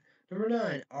 Right. Number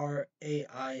 9,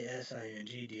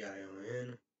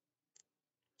 RAISINGDION.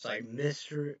 It's like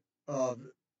mystery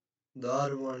of the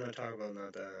other one I talk about,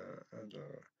 not that.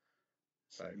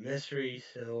 It's like mystery,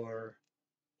 thriller,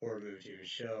 horror movie TV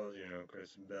shows,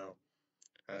 Chris Bell.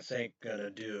 I think gonna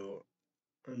do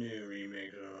a new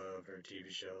remake of her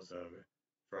TV shows of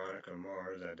Veronica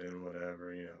Mars. I did whatever,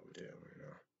 we do.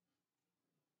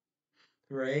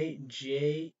 Right?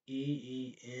 JENYUHS,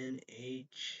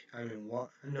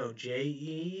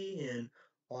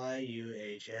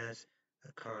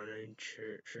 a Conan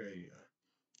Trivia.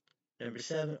 Number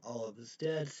 7, All of Us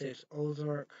Dead. 6,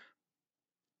 Ozark.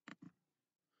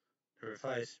 Number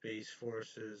 5, Space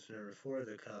Forces. Number 4,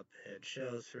 The Cuphead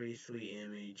Show. 3, Sweet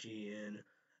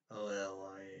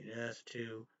MAGNOLINS.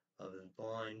 2, Love is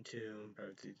Blind. 2,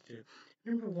 Private 2.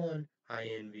 Number 1,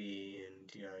 INV and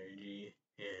TIG.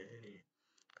 And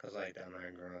because like that,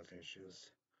 my girl, I think she was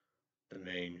the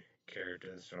main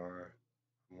characters are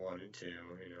 1 and 2,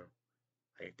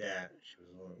 like that. She was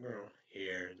a little girl.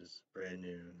 Here, this is brand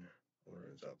new,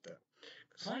 orders up there.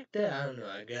 It's like that, I don't know,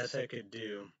 I guess I could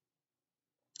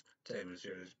take a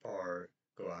serious part,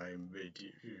 go out and break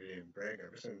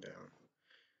everything down.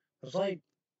 It's like,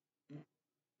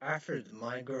 after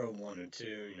my girl 1 and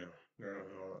 2,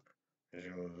 girl,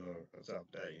 what's up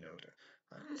that,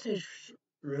 I don't say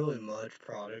really much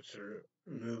products or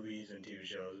movies and TV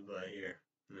shows, but here,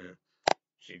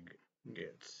 she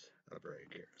gets a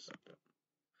break here or something.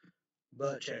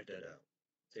 But check that out.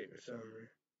 Secret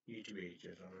Summer, YouTube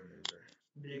Ages on it.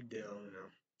 Big deal,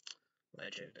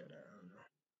 Might check that out,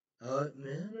 I don't know.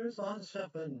 Man, there's a lot of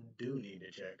stuff I do need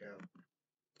to check out.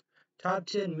 Top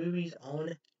 10 movies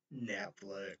on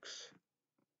Netflix.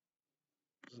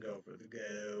 Let's go for the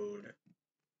gold.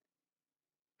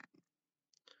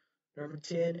 Number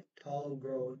 10, Tall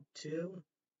Girl 2.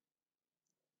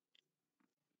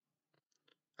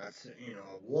 That's,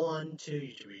 1, 2,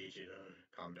 YouTube Ages on.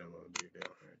 Comment down below, big deal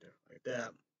right there. Like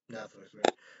that. Netflix,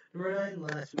 man. Number 9,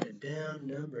 Last Man Down.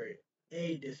 Number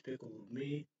 8, Despicable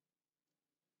Me.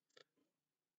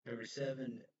 Number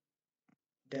 7,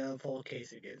 Downfall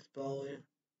Case Against Bully.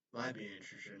 Might be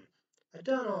interesting. I've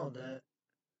done all that.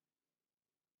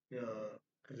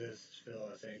 Because this is Phil,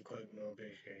 I think, click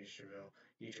notification bell.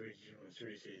 Each week you want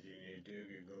 3 cities you need to do,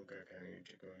 you go back on your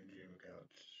check on your Gmail account.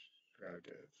 Subscribe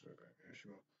to it.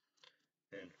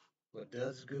 And what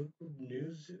does Google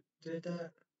News did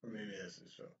that? Or maybe this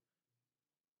is so.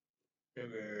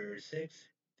 Number 6,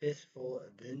 Fistful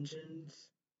of Vengeance.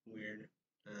 Weird.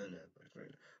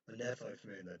 Netflix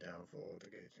made the Downfall of the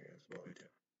Case Against Bully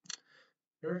too.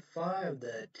 Number 5,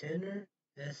 The Tender.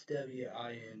 SWINDLER.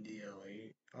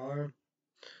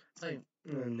 Like,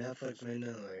 Netflix made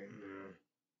that,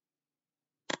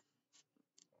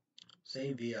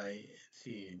 say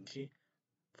VICNT.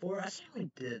 4, I think we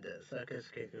did this. Suck ass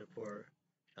kick it for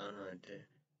Sean Hunt.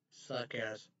 Suck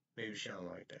ass, maybe Sean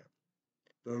like that.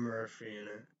 Boomer Murphy in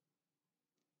it.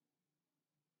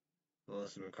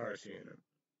 Melissa McCarthy in it.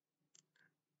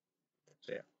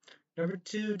 So yeah. Number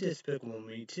 2, Despicable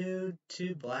Me 2.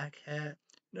 2, Black Hat.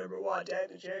 Number 1,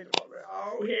 David James.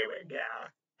 Oh, here we go.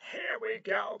 Here we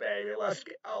go, baby. Let's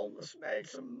go. Let's make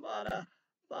some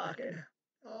motherfucking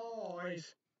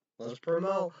noise. Let's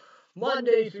promote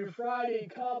Monday through Friday.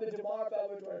 Coming tomorrow,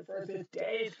 February 21st. It's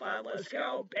Days Fun. Let's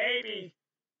go, baby.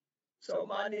 So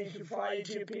Monday through Friday,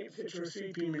 2 p.m. Central,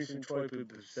 3 p.m. Eastern, 12 p.m.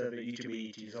 Pacific. Each of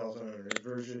ET is also on a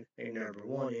version. And number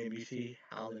 1, NBC.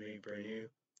 How to Make Brand New.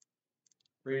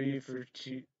 Ready for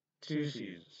two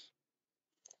seasons.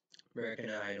 American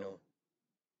Idol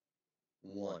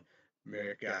 1.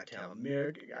 America Got Talent.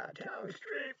 America Got Talent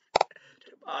Stream.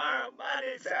 Tomorrow,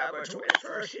 Monday, February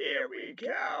 21st. Here we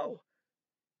go.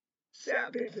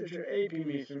 7 p.m. Central, 8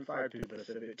 p.m. Eastern, 5 p.m.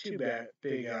 Pacific. 2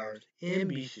 big hours.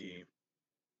 NBC.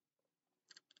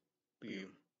 Be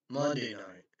Monday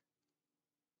night.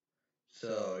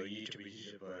 So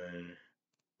YouTube when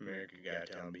America Got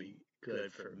Talent be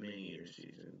good for many years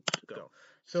season to go.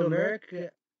 So American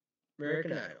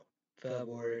Idol,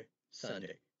 February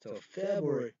Sunday. So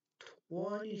February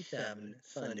 27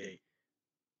 Sunday.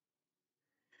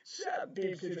 7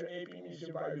 p.m. Central, 8 p.m.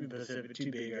 Eastern, 5 p.m. Pacific,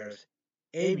 2 big hours.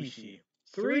 ABC.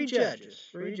 3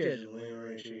 judges. William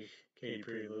Enrage, Katy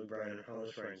Perry, Luke Bryan,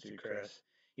 host Francis Cress.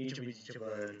 Each of each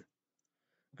one.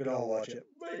 You can all watch it.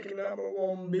 Making number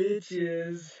 1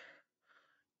 bitches.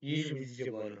 Each of each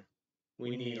one.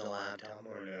 We need a laptop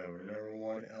or no. Number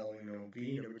 1,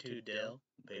 LNOV. Number 2, Dell.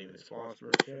 Payment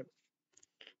sponsorship.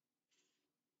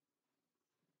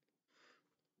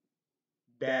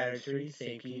 Battery.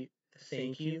 Thank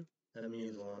you. That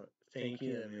means a lot. Thank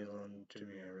you. That means a lot to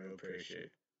me. I really appreciate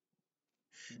it.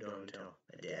 Don't tell.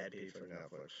 My dad pays for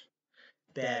Netflix.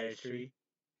 Battery.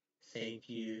 Thank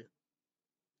you.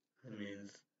 That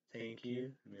means thank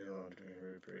you. That means a lot to me. I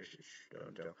really appreciate it.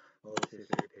 Don't tell. All this is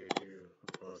paid you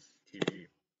plus TV.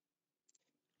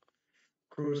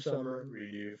 Cruel Summer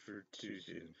review for 2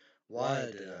 seasons. Why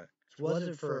did I? Was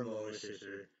it for my older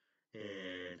sister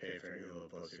and pay for Hulu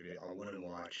Plus TV? I want to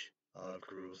watch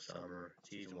Cruel Summer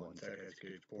season 1. Second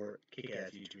good sport,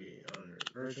 kick-ass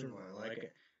YouTube version. I like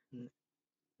it.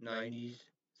 90s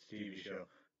TV show,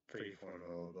 pretty fun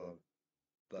above,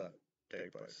 but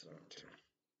take place on too.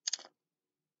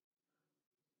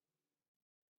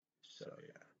 So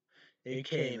yeah, it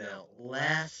came out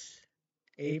last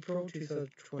April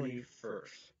 2021.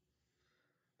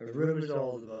 The rumors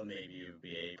all about maybe it would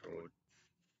be April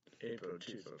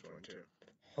 2022.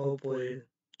 Hopefully,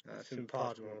 as soon as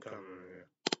possible, coming.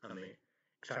 I mean,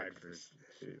 excited for this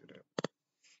season.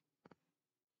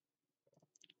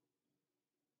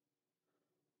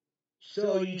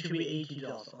 So YouTube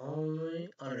 $18 only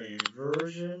on a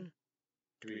version.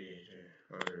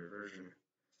 Under version.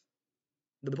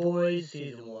 The Boys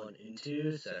season 1 and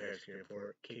 2. Second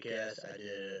report. Kick-Ass. I did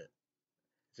it.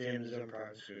 It's Amazon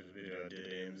Prime exclusive video. I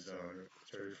did Amazon.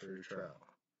 Sorry for your trial.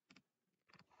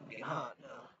 I'm getting hot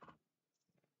now.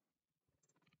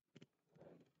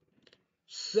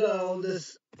 So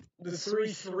the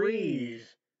three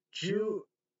threes. The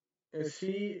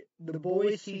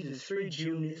Boys season 3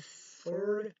 June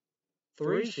 3rd.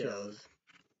 3 shows.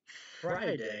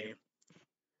 Friday.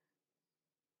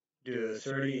 Do a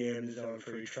 30 Amazon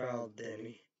free trial,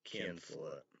 then cancel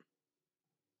it.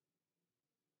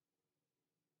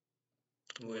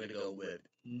 We're gonna go with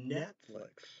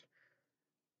Netflix,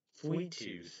 Sweet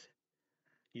Tooth,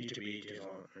 YouTube is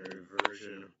on her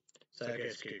version,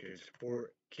 Psychic Kickers,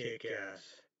 Sport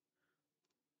Kick-Ass.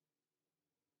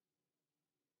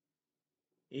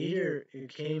 Either it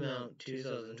came out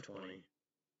 2020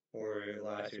 or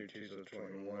last year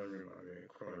 2021, remind me,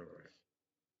 coronavirus.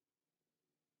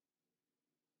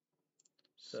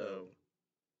 So,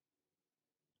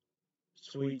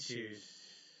 Sweet Tooth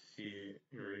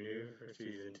renewed for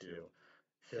season 2,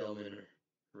 filming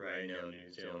right now in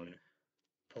New Zealand.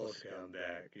 Supposed to come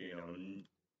back,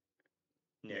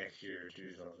 next year,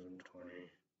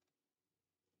 2020.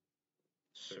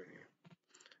 Certain.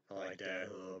 I like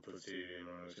that little pussy,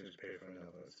 it's just pay for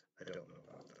Netflix. I don't know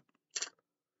about that.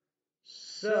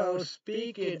 So,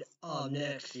 speaking of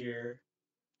next year,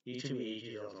 YouTube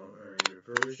 $18 on earlier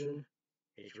version,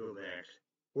 HBO Max,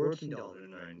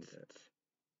 $14.90.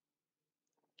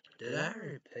 Did I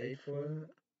already pay for it?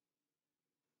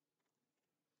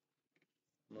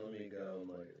 Let me go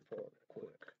my report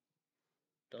quick.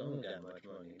 Don't got much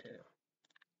money too.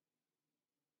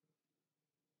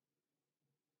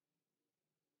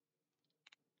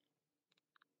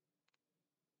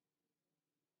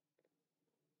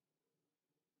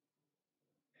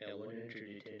 At $110.08.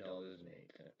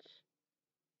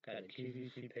 Got a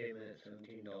QVC payment at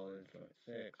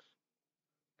 $17.26.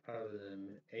 Other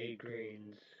than 8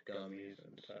 greens, gummies,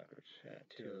 and suckers. Had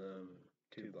 2 of them,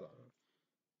 2 bucks.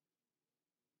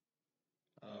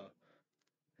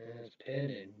 And it's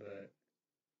pending, but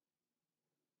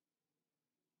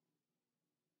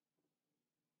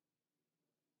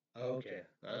okay,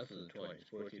 that's the 20s,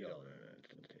 $40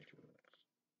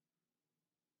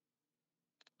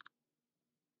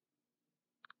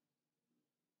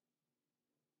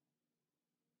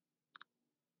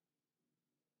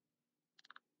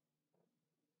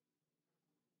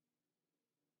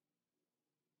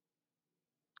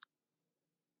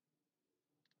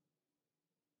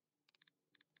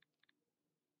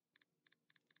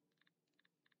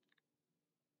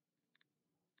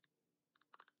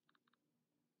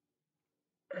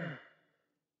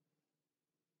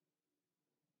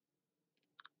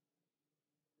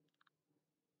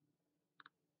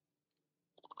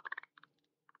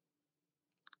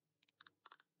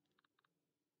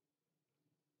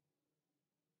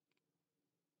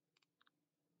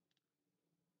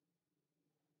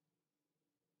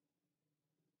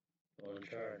 on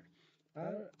chart.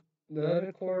 The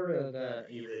other cord that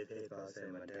eBay PayPal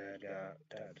saying my dad got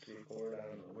Type-C cord, I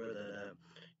don't know where that at.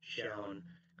 Shawn,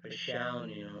 cause Shawn,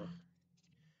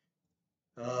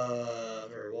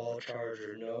 for wall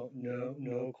charger,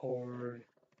 no cord.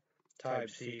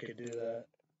 Type-C could do that.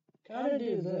 Gotta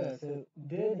do this. It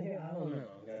did here, I don't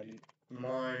know. Gotta do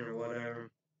mine or whatever.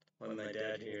 Let my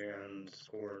dad here on the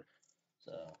cord.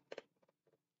 So.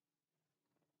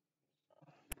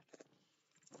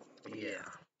 Yeah.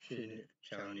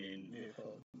 Shawn needed a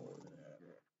phone more than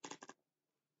ever.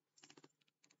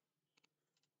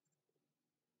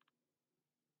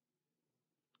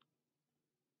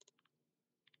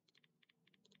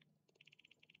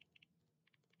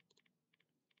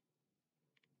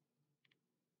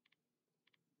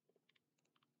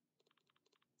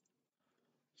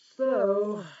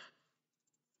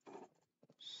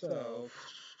 So,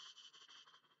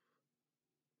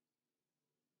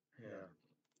 yeah.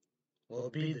 Will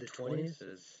it be the 20th?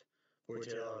 It's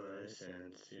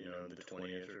 $14.09, the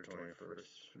 20th or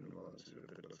 21st. Let's do a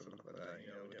bit of something like that,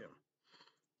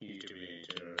 YouTube,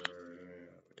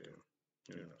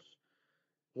 who knows.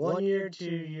 1 year, 2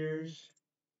 years,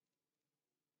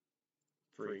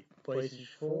 free. PlayStation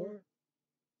 4,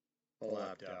 a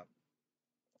laptop.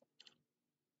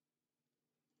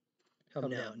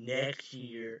 Coming out next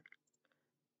year.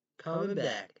 Coming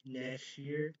back next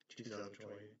year,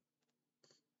 2023.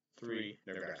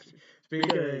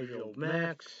 Speaking of HBO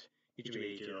Max,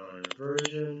 YouTube on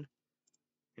version.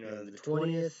 The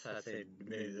 20th, I say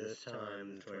maybe this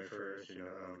time, the 21st,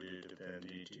 how it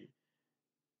depends.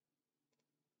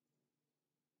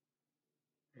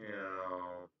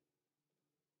 $14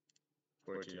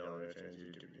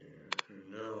 YouTube. Who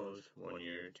knows? 1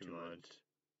 year, 2 months.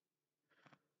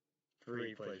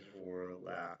 Free PS4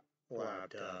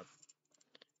 laptop.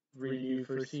 Review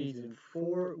for season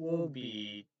 4 will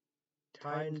be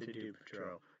Titans of Doom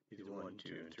Patrol. Season 1,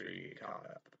 2, and 3 caught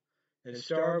up. And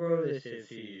Stargirl, this is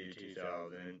season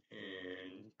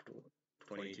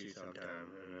 2022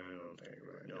 sometime, and I don't think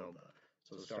right now.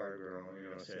 So Stargirl,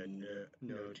 said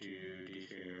no to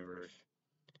DC Universe,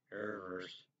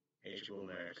 Arrowverse, HBO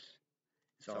Max.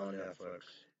 It's on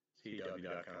Netflix,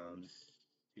 CW.com,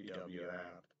 CW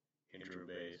app, Android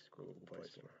base, Google Play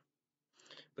Store.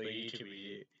 But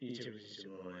YouTube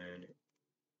season 1,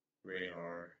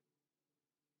 Radar,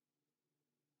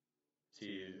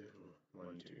 season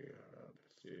 1, 2,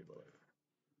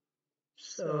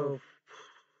 so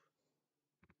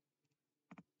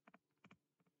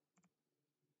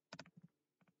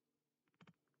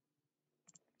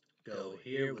go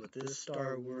here with this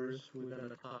Star Wars we're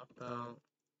gonna talk about.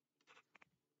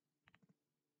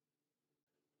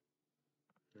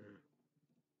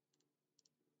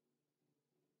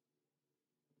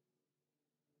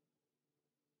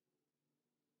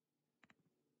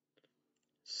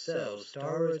 So,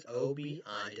 Star Wars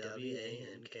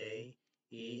OBIWANKENOBI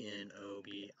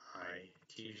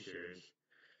TV series.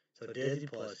 So Disney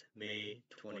Plus, May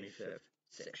 25th,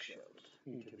 6 shows.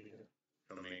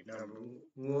 I'll make number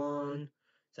 1,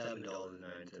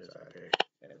 $7.09 I pay.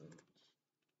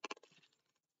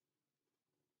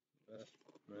 That's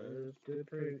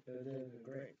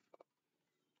great.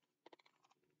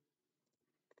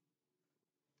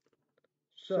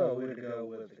 So we're gonna go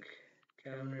with the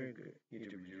counter,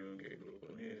 YouTube Zoom,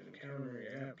 Google News, and counter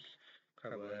apps,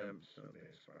 couple apps,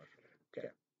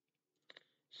 okay.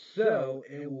 So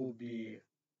it will be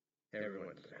every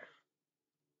Wednesday.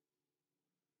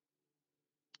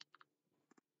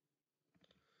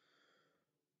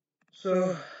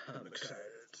 So I'm excited.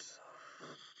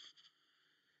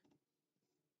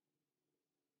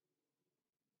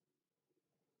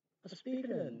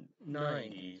 Speaking of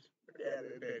 90s,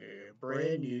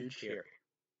 brand new cherry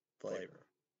flavor.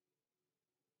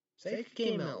 Say it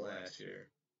came out last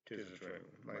year.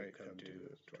 2020 might come to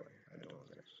 2020. I don't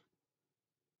think so.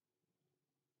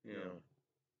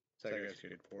 It's like I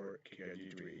could port, you got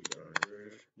YouTube,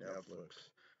 Enrage,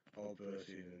 Netflix, all the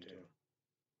season 2.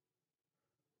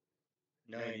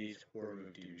 90s horror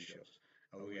movie TV shows.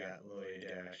 We got Lily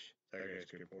Dash, Saturday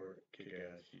School Report,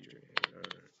 Kick-Ass, YouTube,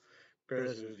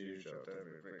 Christmas TV show,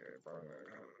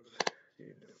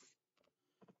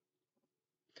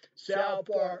 South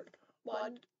Park.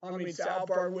 South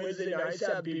Park Wednesday night,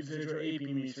 7 p.m. Central, 8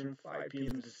 p.m. Eastern, 5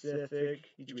 p.m.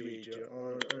 Pacific. Each week,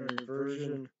 on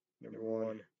version. Number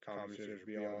 1, conversations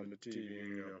beyond the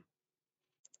TV,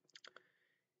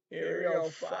 Here we go,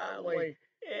 finally,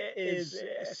 is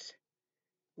this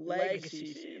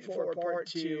Legacy Season 4 Part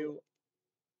 2,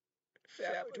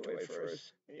 February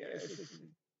 21st. Yes, it's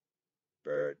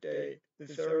birthday, the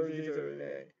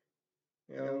Thursday.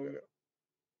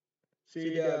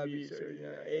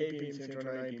 CW, 8 p.m.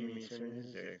 Central, 9 p.m. Eastern,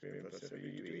 6 p.m. Pacific.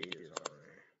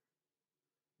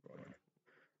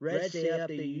 Red State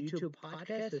Update YouTube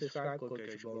podcast. Subscribe,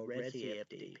 click below. Red State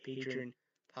Update Patreon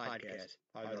podcast.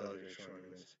 $5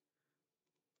 showing this.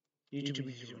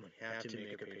 YouTube have to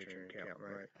make a Patreon account,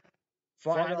 right?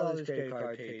 $5 credit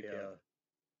card, PayPal.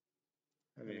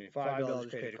 $5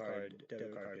 credit card,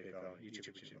 debit card, PayPal.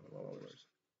 YouTube followers.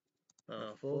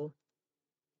 Full.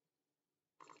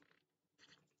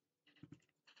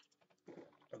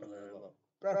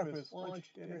 Breakfast,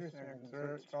 lunch, dinner, snack,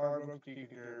 dessert, Starbucks, tiki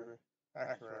dairy,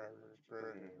 X-Ravers,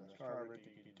 burger, Starbucks,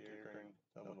 tiki dairy,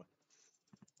 double.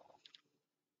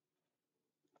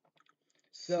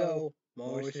 So,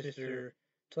 my sister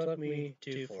took me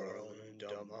to Fort and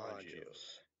dump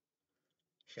modules.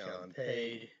 Sean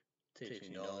paid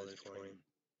 $16.20.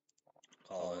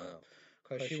 Call out.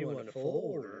 Because she wanted a full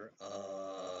order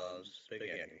of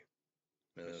spaghetti.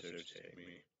 Ministers take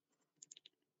me.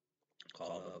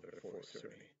 Call up at 4:30.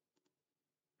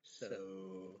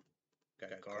 So,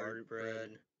 got garlic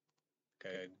bread,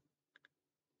 got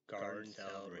garden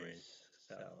salad,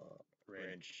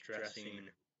 ranch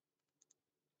dressing,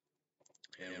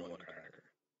 and 1 cracker.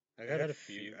 I got a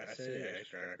few. I said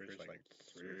extra crackers, like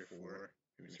 3 or 4,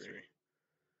 maybe 3.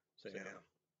 So yeah,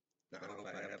 I hope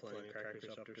I have plenty of crackers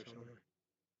up there somewhere.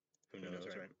 Who knows,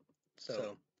 right?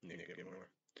 So need to get more.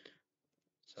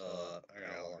 So I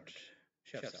got a large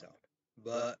chef salad,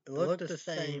 but it looked the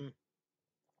same.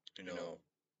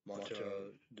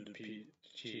 Mozzarella, the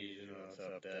cheese, and all that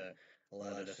stuff, that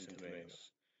lettuce and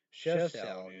tomatoes. Chef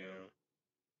salad,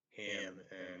 ham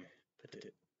and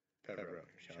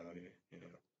pepperoni, salad,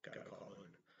 gotta call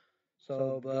in.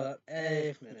 So, but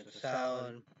hey, it's a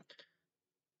salad.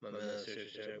 My sister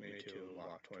took me to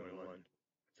Mach 21.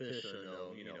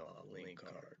 Officially, no, a link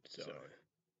card, so.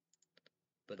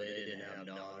 But they didn't have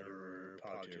dollar or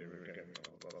pocket or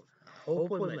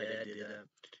hopefully my dad did that.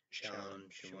 Challenge,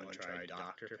 she want to try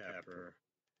Dr. Pepper,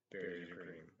 berries and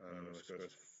cream. I don't know, it's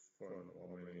good for the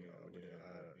woman,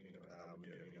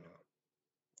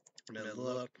 And then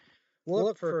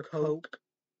look for Coke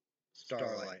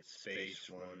Starlight Space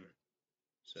One.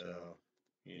 So,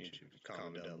 you need to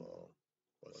comment down below.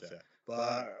 What's that?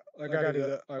 But I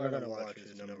gotta watch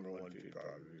his #1 food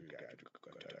probably guy to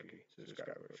Kentucky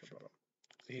subscriber for about.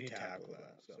 He tackled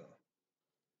that, so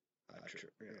I try some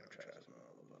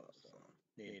of that. So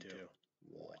need to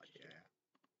watch that.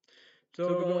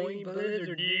 So going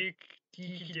Blizzard,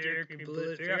 Tiki Jerky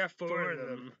Blizzard. I got 4 of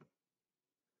them.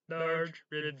 Large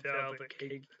red velvet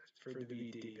cake for the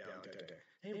VD Valentine Day.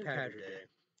 St. Patrick's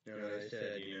Day. I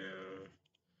said,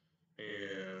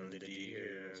 and the D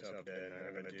here and stuff that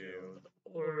I'm gonna do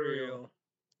Oreo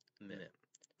minute.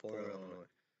 4 Illinois.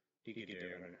 Tiki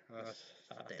Jerky. I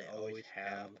thought they always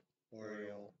have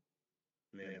Oreo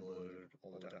minute Blizzard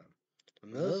all the time.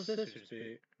 My little sister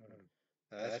speak.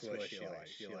 That's what she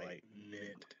likes. She likes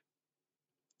mint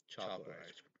chocolate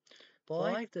ice cream. But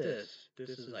I like this. This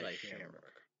is like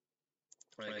Shamrock.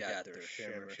 I got their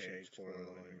Shamrock shades for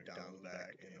McDonald's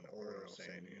back in Oreo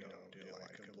saying, do you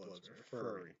like a Blizzard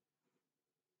furry?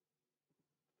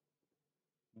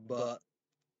 But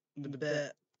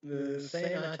the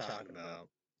saying I talk about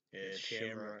is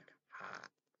Shamrock hot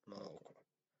mocha.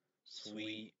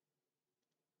 Sweet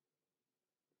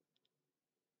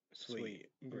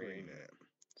green man.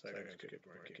 So I gotta skip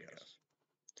break, I guess.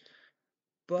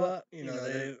 But,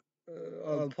 they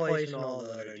placing all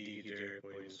the other DJ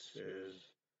points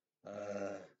is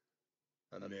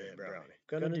a minute brownie.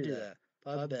 Gonna do that.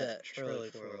 But I bet Shirley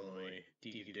for Illinois,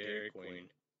 DD Dairy Queen,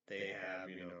 they have,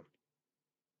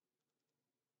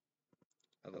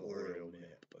 an Oreo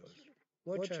minute.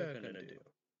 What y'all gonna do?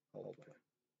 Hopefully.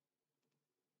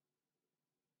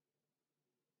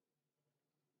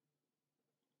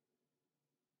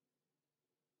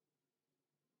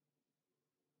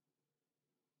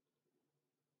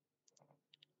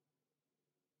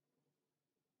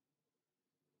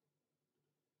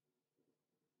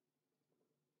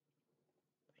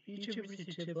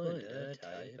 YouTubers tip on, did I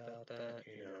tell you about that?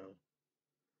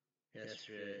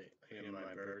 Yesterday,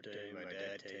 my birthday, my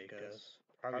dad take us.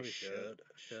 Probably should,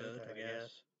 I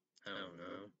guess. I don't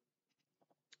know.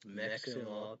 Mexican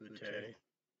latte.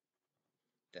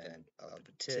 Then a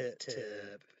tip.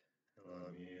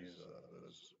 Use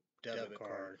this debit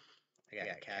card. I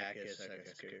got cactus, I got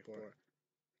skateboard.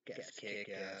 Gas kick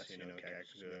ass,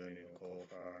 cactus good,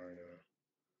 cauliflower,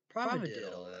 Probably did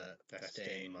all that. I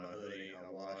stained my hoodie, I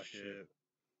washed it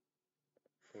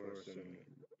for some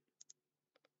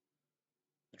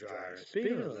dryer.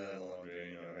 Speaking of that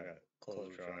laundry, I got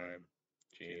clothes dry,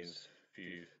 jeans,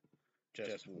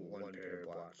 just one pair of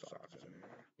black socks in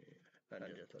there. I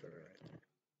just put it right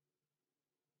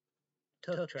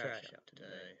there. Took trash out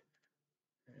today.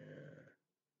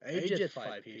 I ate just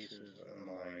 5 pieces of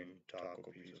mine,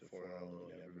 taco pizza, 4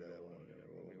 Illinois, never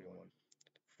really one.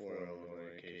 4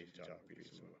 Illinois, Casey taco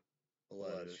pizza,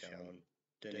 lettuce, salad,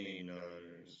 didn't eat none,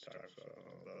 taco,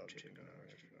 chicken,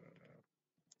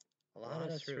 a lot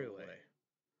of threw away.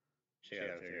 She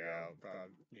gotta figure out,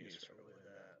 probably needs to throw away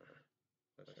that.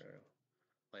 That's her.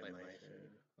 Like my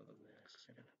food of the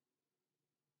Mexican.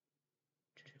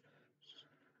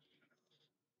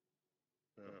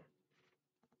 Oh.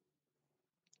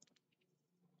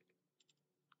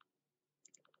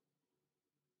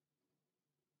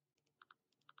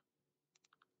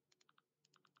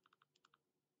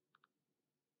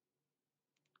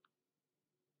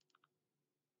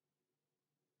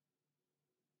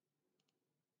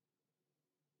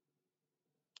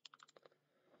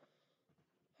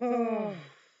 Oh.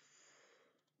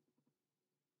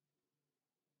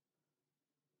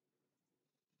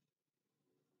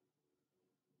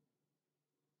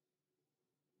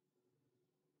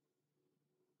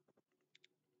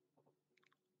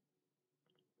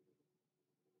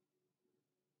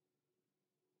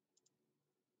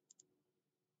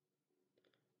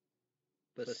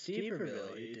 But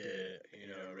Steverville, he did,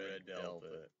 red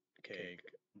velvet cake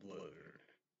blizzard.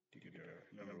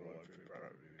 #1 food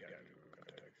probably got to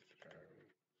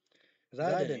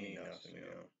because I didn't eat nothing,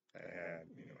 I had,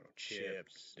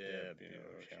 chips, dip,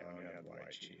 Sean had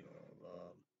white cheese,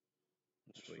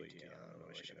 sweet tea, I don't know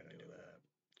what you're gonna do with that.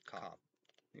 Cop,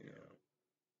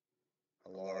 a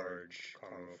large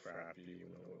caramel frappe,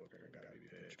 gotta be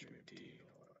pitched with tea,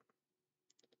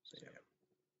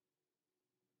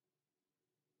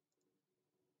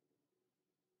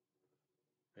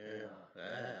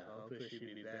 Hopefully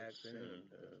she'll be back soon.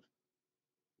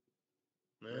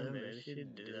 Man, maybe she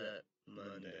should do that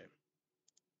Monday.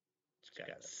 It's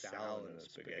got salad and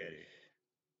spaghetti.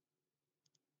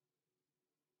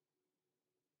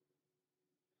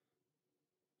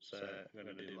 So I'm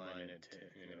gonna do mine at 10,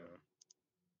 you know.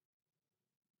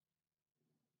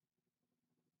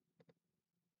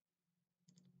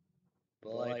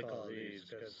 But like all these,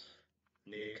 because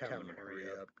need to come and hurry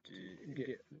up to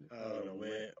get, I don't know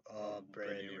when,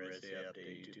 brand new recipe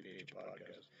update YouTube page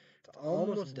podcast. It's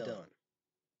almost done.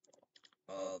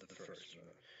 The first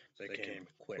one. They came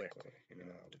quickly, you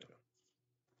know how to do.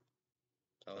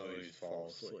 I always fall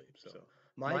asleep, so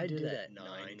might do that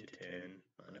 9 to 10,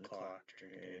 9 o'clock,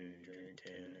 drink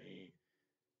 10 to 8.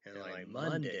 And like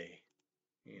Monday,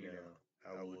 you know,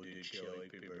 I will do chili,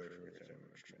 peanut butter,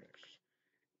 sandwich mix.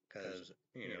 Because,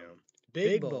 you know,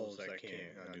 big bowls I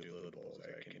can't, I'll do little bowls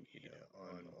I can eat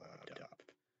on the laptop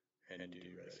and do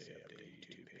recipe update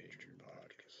YouTube page and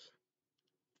podcast.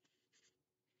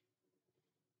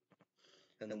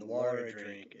 And the water I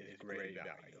drink is great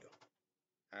value.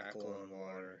 Alkaline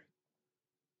water,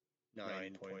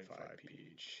 9.5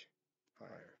 pH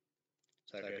higher.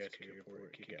 So I guess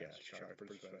kick gas, sharp,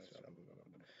 because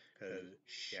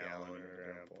showering or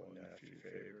grandpa and nephew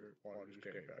favorite water is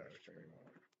great value spring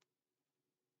water.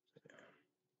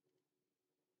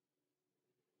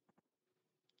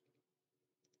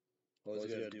 Always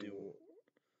gotta do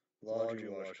laundry,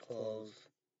 wash clothes.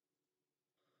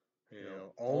 You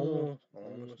know,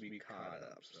 almost be caught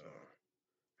up, so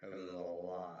I have a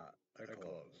lot of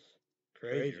clothes.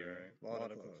 Crazy, right? A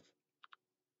lot of clothes.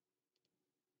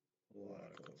 A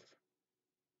lot of clothes.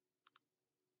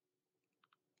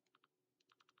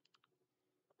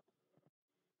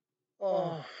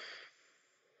 Oh.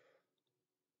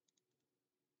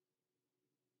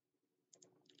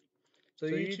 So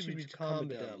YouTube, just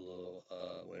comment down below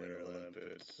Winter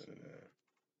Olympics and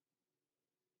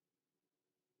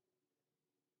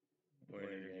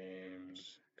Winter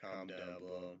Games. Comment down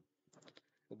below.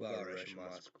 What about Russia,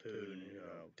 Moscow, Putin, you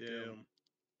know, Doom,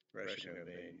 Russia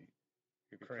invading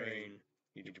Ukraine,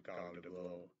 YouTube comment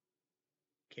below.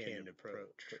 Canada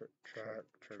Trump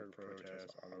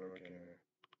protest, Ottawa, Canada.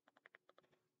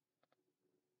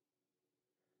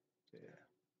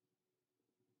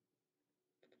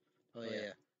 Oh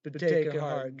yeah. But take a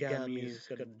heart, Gammy's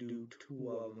gonna do 2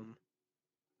 of them.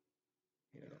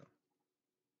 You know.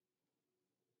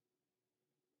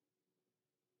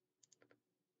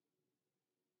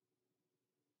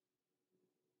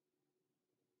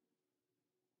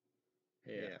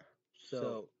 Yeah.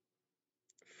 So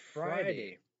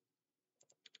Friday,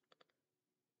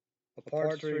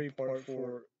 part 3, part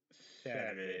 4,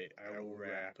 Saturday, I will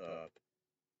wrap up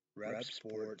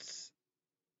repsports.com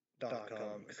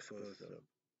exclusive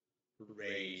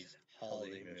Ray's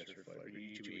holiday mystery flavor.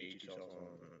 YouTube is also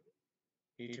on.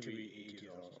 YouTube is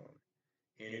also on.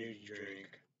 Energy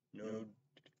drink, no,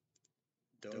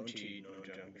 don't cheat, no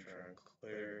junk and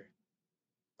clear,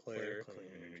 clean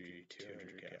energy,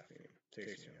 200 caffeine,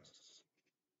 16 ounces.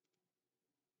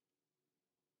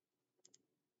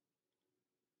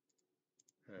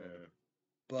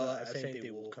 But I think they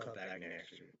will come back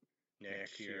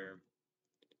next year.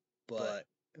 But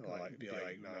like be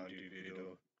like Mountain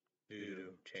Dew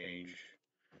video change.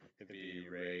 It'd be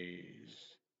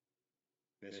Ray's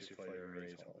mystery flavor,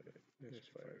 Ray's holiday mystery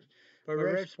flavors. But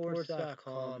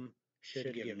RedSports.com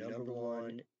should give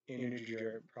 #1 energy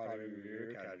drink product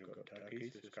review. Casual Kentucky,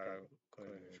 subscribe,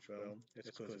 clean Eflow,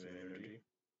 exclusive energy.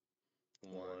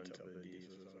 One top of the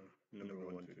diesels on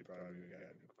 #1 food product review.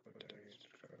 Kentucky,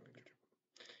 subscribe.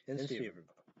 And Steve,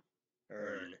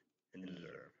 earn and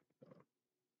deserve.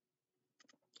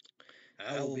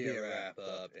 That will be a wrap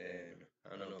up, and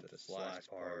I don't know if this last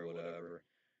part or whatever,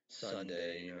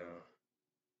 Sunday, you know.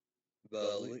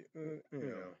 But, you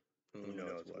know, who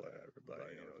knows whatever,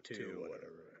 but, you know, 2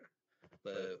 whatever.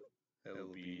 But it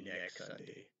will be next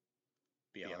Sunday.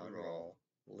 Beyond Raw,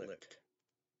 Lift,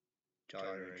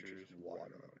 Jolly Ranchers,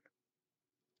 Watermelon.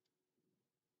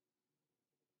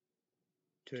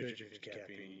 250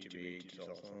 caffeine, YouTube 8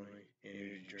 also only.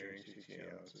 Energy drink, 16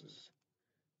 ounces.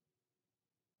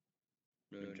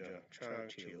 No junk,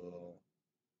 trunk, little.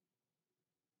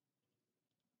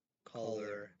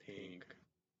 Color, pink.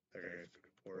 There's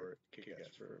support, kick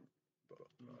ass for both.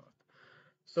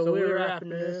 So we're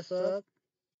wrapping this up.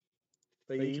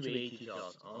 But YouTube 8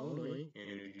 sauce only.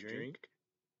 Energy drink.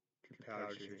 2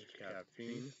 powders of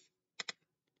caffeine.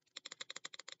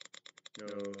 No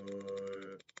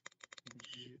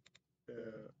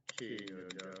key,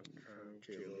 jump,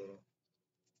 cheat a little.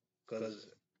 Because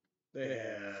they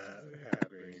have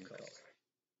green color.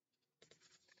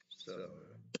 So,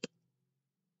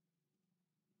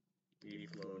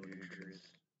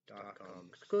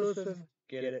 EflowNutrients.com exclusive.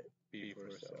 Get it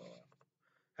before sale.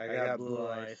 I got blue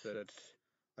ice that's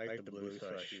like the blue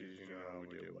slush shoes, you know how we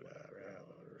do whatever.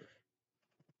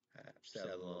 Have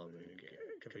 7-Eleven,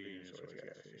 convenience stores,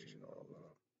 gas station, all of them.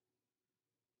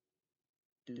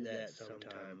 Do that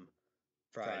sometime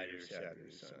Friday or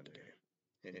Saturday, Sunday.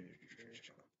 In your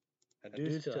nutrition. I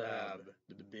do still have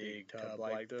the big tub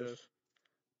like this.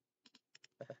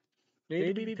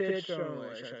 Need to be pitched on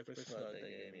white sharks, but it's not. They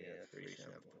gave me a free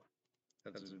sample.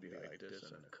 That's would be like this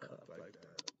in a cup, like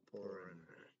that. Pour in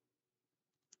there.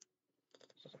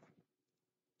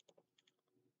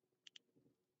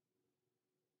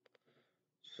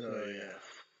 So yeah.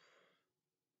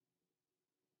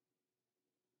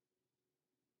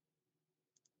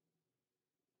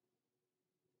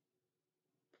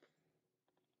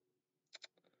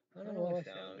 I don't know what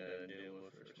sound gonna do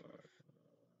with her smartphone.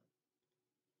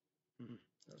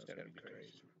 That's gotta be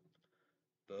crazy.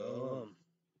 But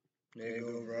they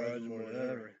go Verizon more than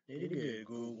ever. Need to get a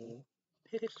Google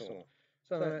Pixel.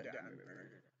 So that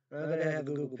I'm gonna have a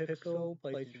Google Pixel,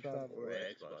 PlayStation 5, or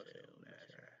Xbox. That's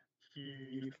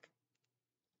right.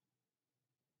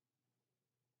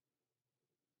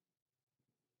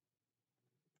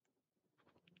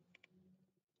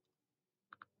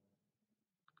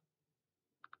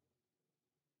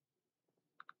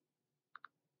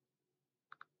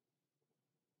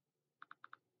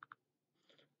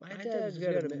 My dad's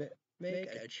gonna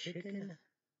make a chicken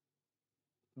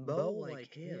bowl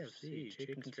like KFC,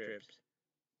 chicken strips,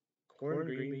 corn,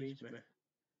 green beans,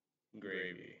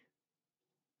 gravy.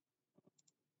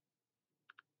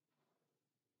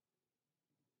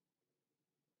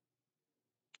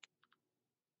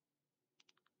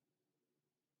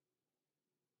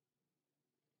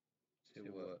 See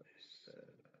what it said.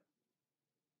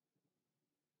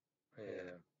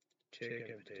 Yeah,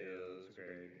 chicken, potatoes,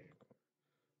 gravy.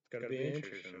 It's gonna be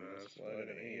interesting. That's what I'm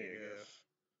gonna eat, I guess.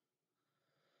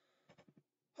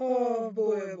 Oh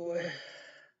boy, oh boy.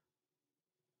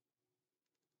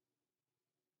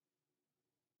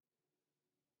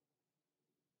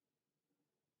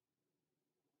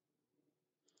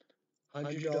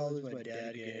 $100 my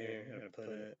dad gave me. I'm gonna put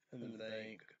it in the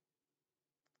bank.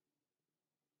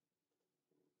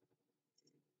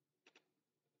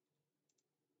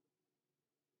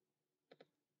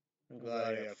 I'm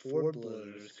glad I got 4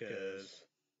 blues because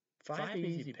 5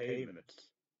 easy payments.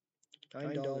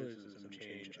 $9 is some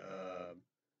change.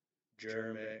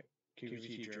 Germic,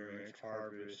 QVC Germic,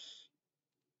 Harvest,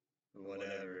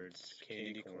 whatever. It's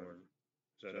candy corn.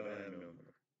 So I don't have no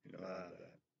more. You know, I have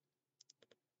that.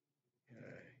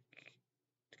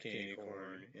 Candy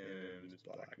corn, and it's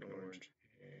black and orange.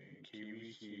 And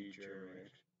QVC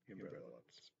Germic,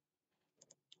 umbrellas.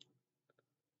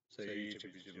 So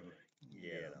YouTube is doing,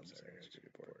 yeah, I'm sorry, it's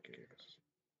good pork cakes.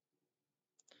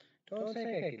 Don't think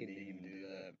I can even do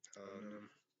that.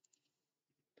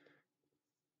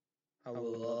 I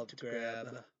would love to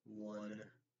grab one,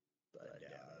 but I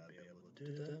doubt I'll be able to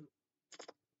do that.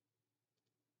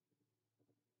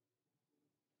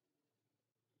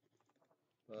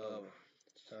 Well,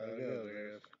 that's how it goes, I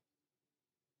guess.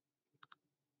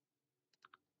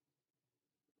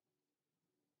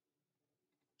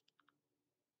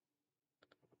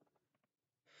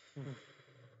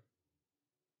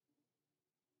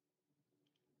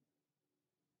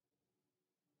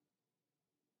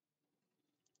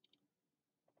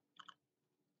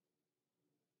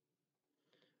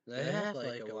 They have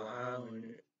like a wow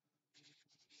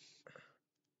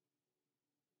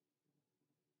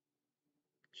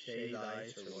shaved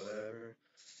ice or whatever,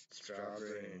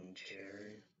 strawberry and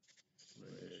cherry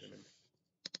edition.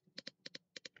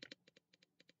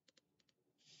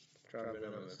 Strawberry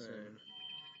on the same.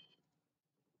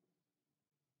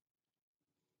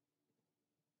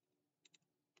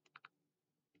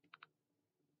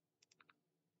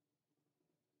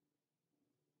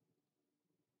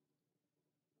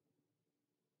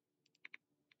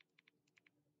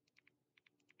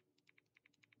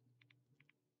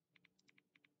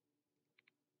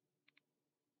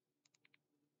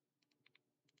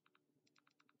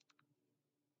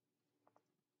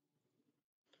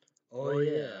 Oh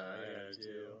yeah, I gotta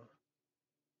do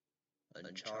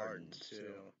Uncharted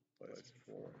too. PlayStation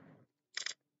 4.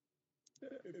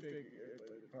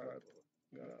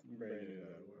 Got braided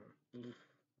out. It's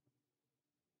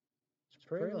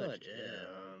pretty much it.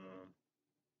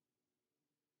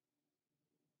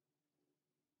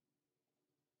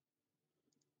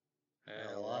 I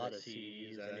had a lot of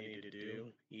CDs I need to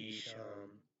do.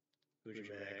 Esham,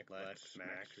 Ujamak, Lex,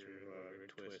 Max, or whoever,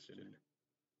 Twisted.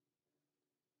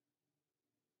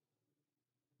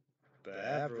 But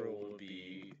Avril would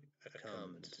be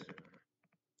coming soon.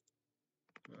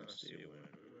 Let's see when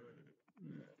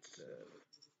that's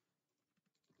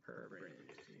her brand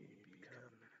new CD be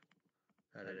coming.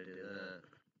 How did I do that?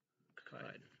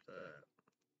 Hide that.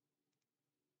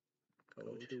 Go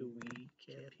to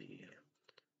Wikipedia.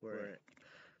 Where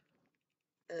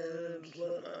and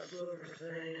Slipknot Silver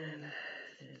thing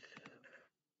and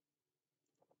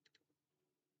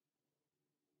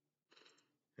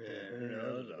yeah, who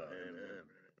knows about him?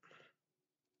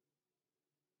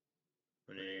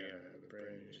 When he got a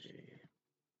brand new CD.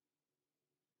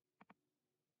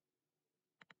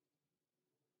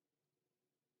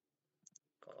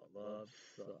 Called Love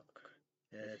Suck.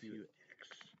 F-U-X.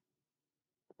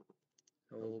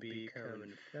 It will be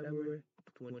coming February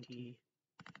 25th.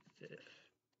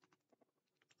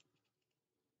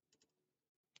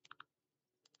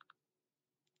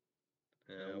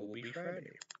 And it will be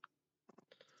Friday.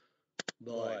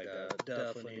 But like,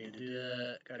 definitely need to do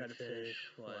that. Gotta finish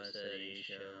what I said,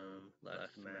 Esham,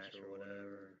 Last Match or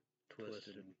whatever,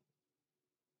 Twisted,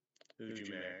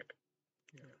 Ujamak.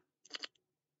 Yeah.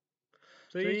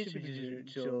 So you should be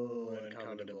chill and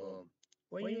comment below.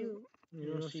 What you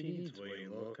know, CDs, what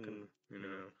you look and,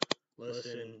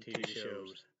 listen, TV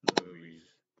shows, movies,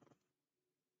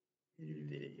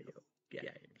 video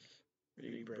games,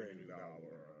 really bring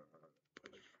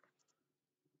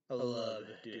I love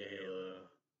Halo,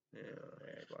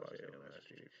 Xbox, Halo Master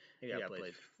Chief. You got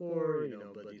plays 4,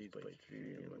 but these plays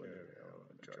 3, and whatever,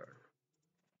 jar.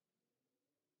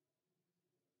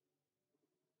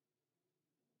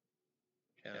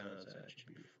 Channels that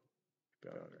should be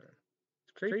better.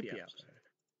 It's creepy outside.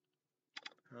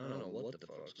 I don't know what the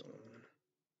fuck's going on.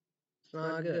 It's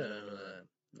not good, I know that.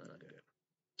 Not good.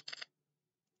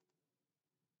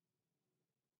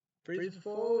 Freeze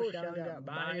full, shout out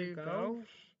Bayou Coast.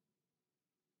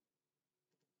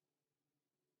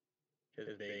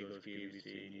 His bagels,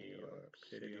 PVC, New York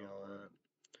City, all that.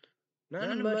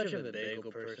 Not much of a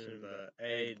bagel person, but I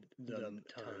ate them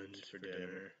tons for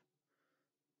dinner.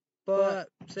 But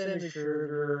send me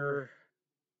sugar,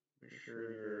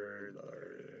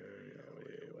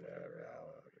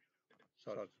 whatever,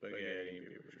 salt, spaghetti,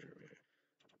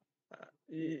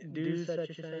 do such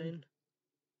a thing.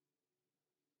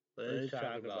 Let's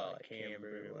talk about like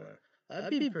hamburger.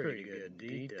 That'd be pretty good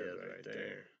details right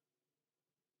there.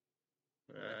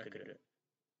 I could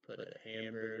put a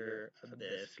hamburger, a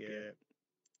biscuit,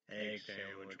 egg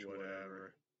sandwich,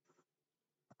 whatever.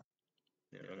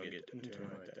 I'll get into it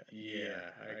like that.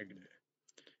 Yeah, I could.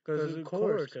 Because of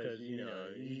course,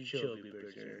 you chill people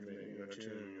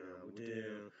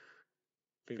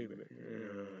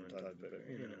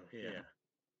yeah.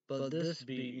 But this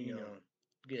be,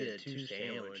 get a 2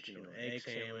 sandwich, egg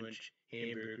sandwich,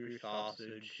 hamburger,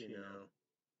 sausage,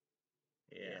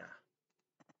 yeah.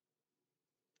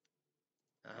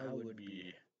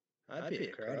 I'd be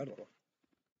incredible.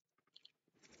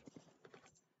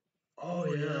 Oh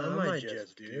yeah, I might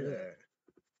just do that.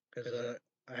 Because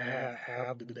I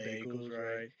have the bagels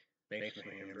right, make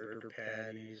some hamburger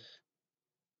patties,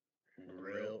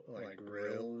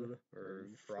 grilled or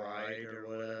fried or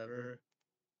whatever.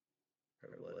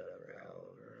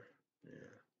 However,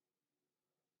 yeah.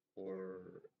 Or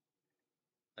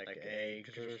like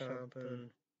eggs or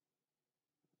something.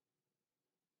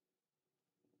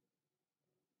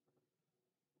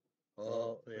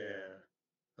 Oh, yeah.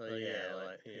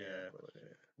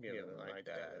 Give it like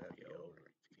that, that'd be over.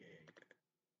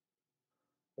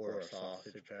 Or a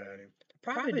sausage patty.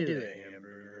 Probably do a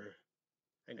hamburger.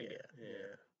 I get,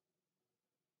 yeah.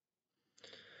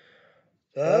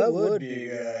 That would be a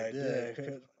good idea,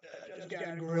 because I just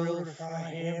got grilled or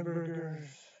fried hamburgers.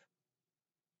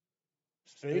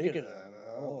 Speaking of that,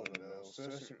 I want to know,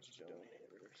 sister's doing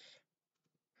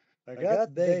hamburgers. I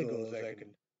got bagels I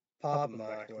can pop in the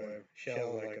microwave,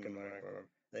 shell like in the microwave.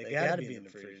 They gotta be in the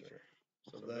freezer.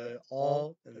 So they're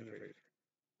all in the freezer.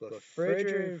 But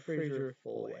freezer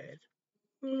full edge.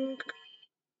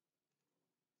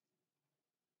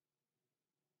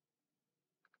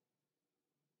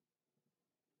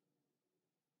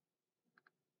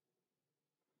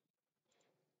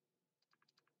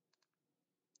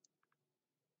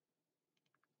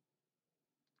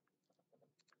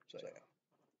 So yeah.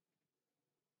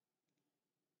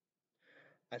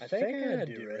 I think I had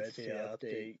to do Red Sea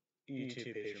Update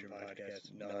YouTube page and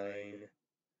podcast 9.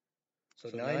 So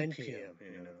 9 p.m.,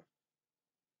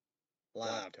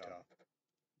 Laptop.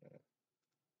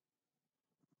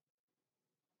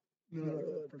 Not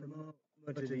really promote.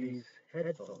 But to these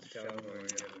headphones, tell me where you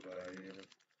get them.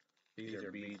 These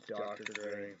are Beats, Dr.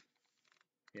 Dre,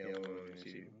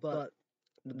 but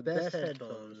the best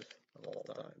headphones of all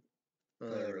time. They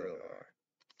really are.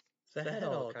 So I had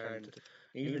all kinds of,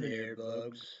 even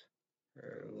earbuds,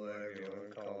 or whatever you want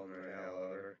to call them, or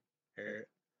however.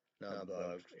 Not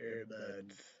bugs,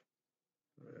 earbuds.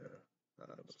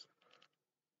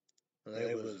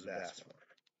 They was the best one.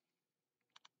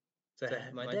 So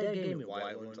my dad gave me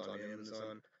white ones on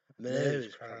Amazon.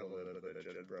 Those probably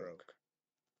just broke.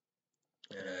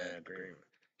 And I had green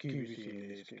QVC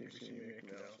Mickey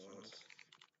Mouse ones.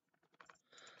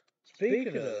 Speaking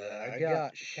of that, I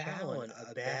got Shallon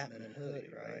a Batman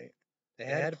hoodie, right? They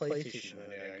had a PlayStation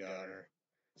hoodie, I got her.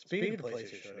 Speaking of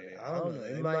PlayStation hoodie, I don't know,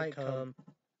 they might come.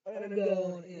 I'm gonna go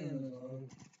on Amazon.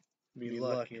 Be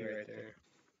lucky right there.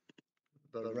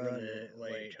 But run it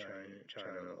late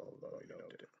China although you don't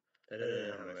do. They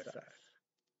didn't have my size.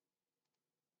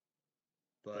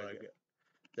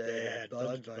 They had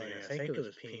Bugs Bunny, I think it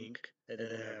was pink. They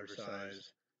didn't have her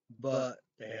size. But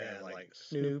they had like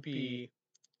Snoopy,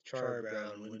 Charlie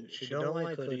Brown. She don't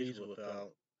like hoodies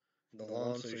without the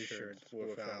long sleeve shirts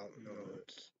without no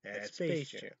hoods. They had Space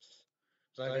Jams.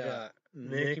 So I got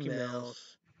Mickey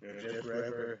Mouse, just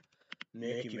regular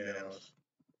Mickey Mouse,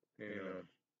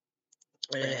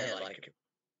 And it had like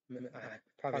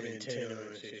probably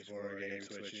Nintendo 64 games,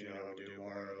 which do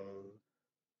Mario,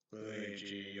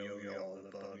 Luigi, Yo-Yo, the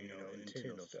Bug,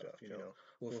 Nintendo stuff,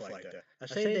 with like that. I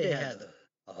think they had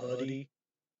a hoodie,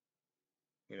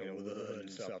 with the hood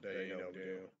and stuff they,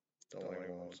 do. The only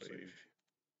long sleeve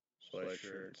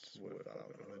sweatshirts without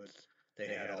no hoods. They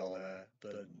had all that,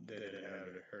 but they didn't have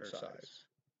her size.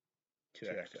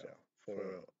 2XL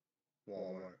for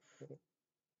Walmart.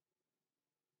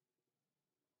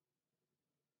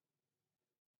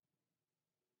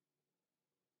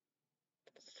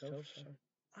 So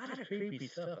a lot of creepy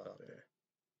stuff out there.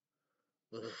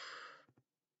 Oof.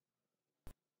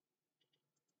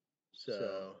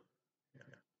 So,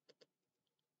 yeah.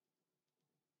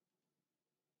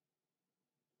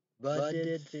 But I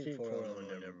did see for one,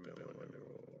 never been one.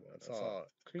 I saw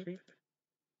creep.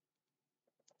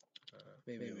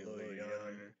 Maybe a little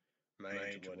younger, my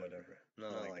age, whatever.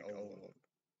 Not like old.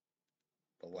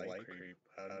 The light creep.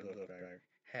 I'd look like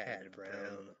had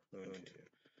brown loon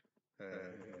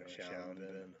Shallon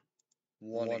Ben.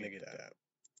 Want to get that.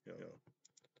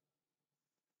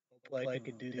 Like I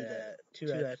could do that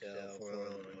 2XL for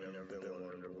one, never been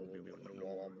one, there will be one,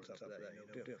 Walmart, stuff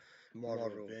like that,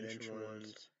 Marvel Vintage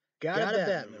ones. Got a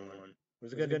Batman one.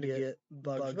 Was it going to get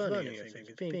Bugs Bunny? I think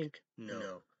it's pink.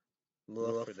 No.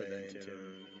 Look for the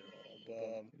Editon.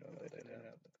 They didn't have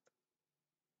that.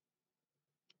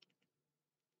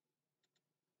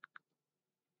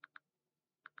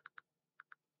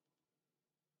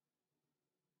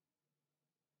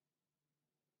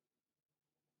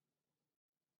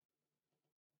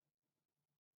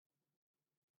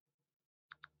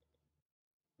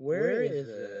 Where is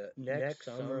the next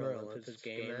summer Olympics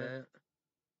game at?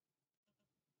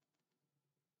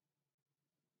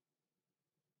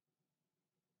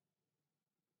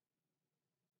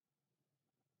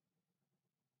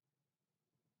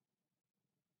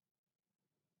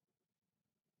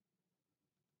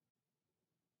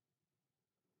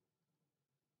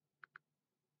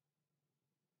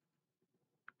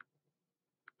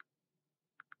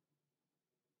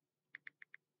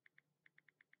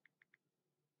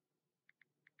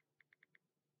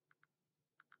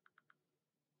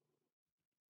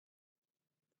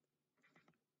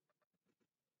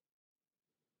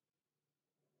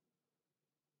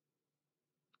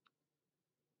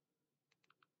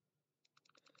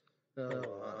 Oh, I don't know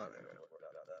about that.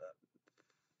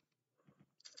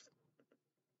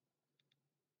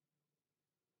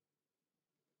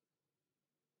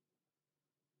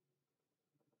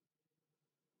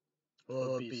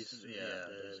 Well, it'd be, yeah,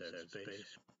 that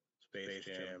Space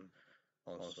Jam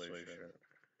on sleeve shirt.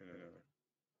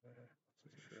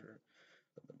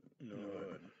 No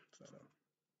hood. So.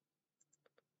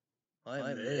 I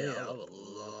would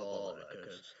love all that,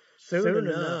 because soon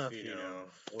enough,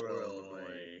 for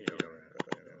Illinois,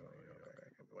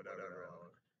 whatever.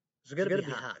 It's gonna be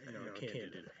hot,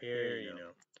 can't do the hair,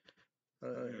 I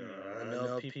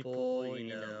know people,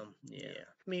 yeah.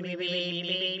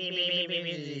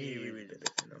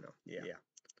 Yeah.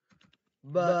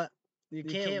 But you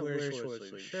can't wear short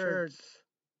sleeve shirts,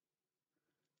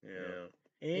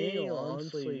 any long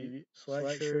sleeve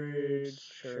sweatshirts,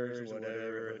 shirts,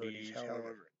 whatever, hoodies,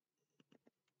 however.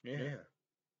 Yeah.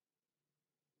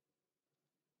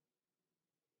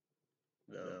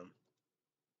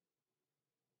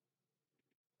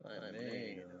 I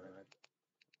may,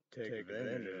 take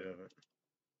advantage of it.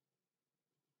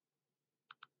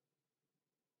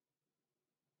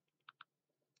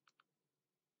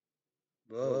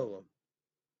 Whoa.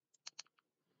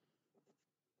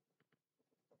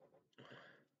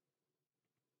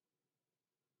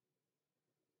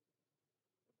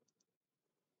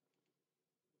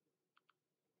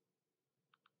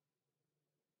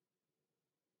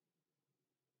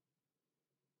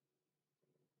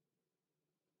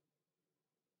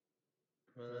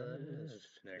 Well, that is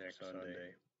next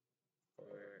Sunday.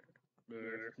 Or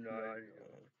if not,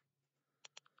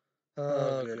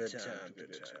 oh, good times,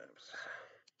 good times.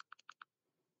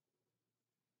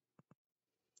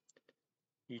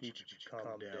 You should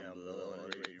comment down below on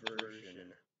Enrage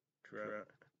version. Drunk,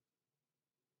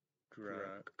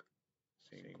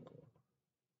 single,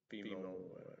 female,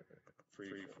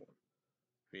 freeform,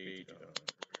 Editon.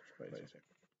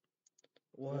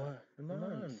 What? Am I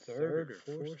on third or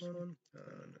fourth one? I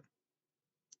don't know.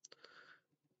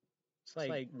 It's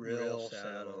like real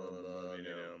saddle above, you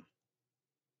know.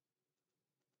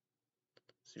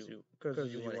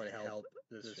 Because you want to help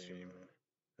the stream.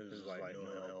 This is like no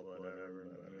help,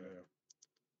 whatever.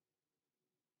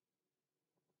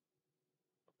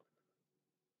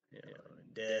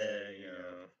 But, dead,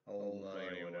 old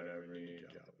money, whatever, need a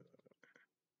job.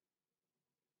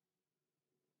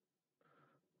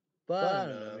 But I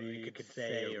don't know, you could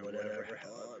say or whatever,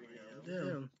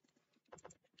 them.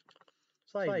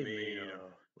 It's like me,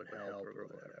 would help or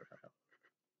whatever.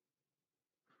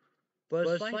 But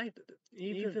it's like,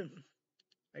 even,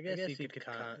 I guess you could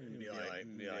be like,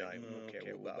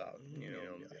 okay, what about,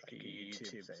 like a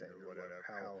YouTube thing or whatever,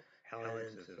 how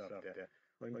is this stuff that,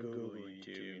 when Google,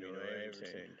 YouTube,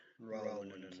 everything,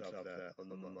 rolling and stuff that, on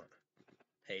the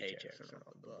paychecks and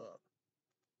all the above.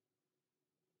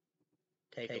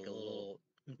 Take a little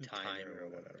time or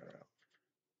whatever.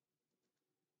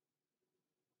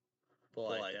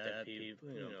 But like that, people,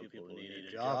 people need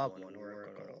a job, want to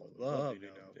work on all the above,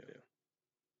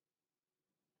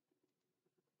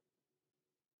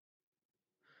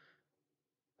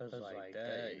 It's like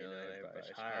that,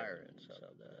 everybody's hiring and stuff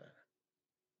like that.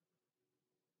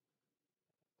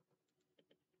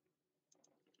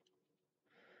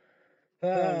 I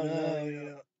don't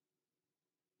know,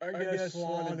 I guess a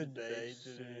lot of debates,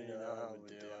 how we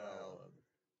do it.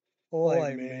 Well,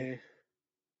 like me,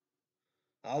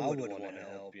 I would want to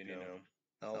help,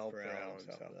 help her out and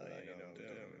stuff like that,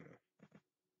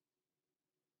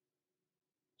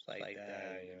 It's like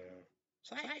that,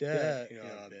 It's like that,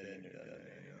 I've been there, done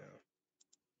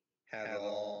that, Have it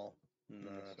all,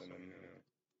 nothing,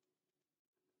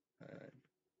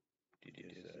 Did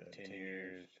this 10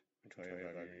 years, 25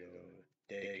 years old,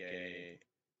 decade,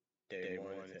 day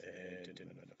one is ahead,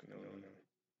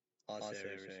 lost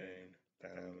everything,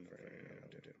 found a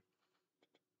friend,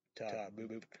 top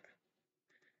boop.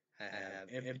 I have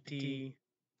empathy,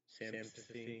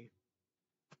 sympathy,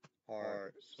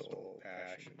 heart, soul,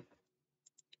 passion.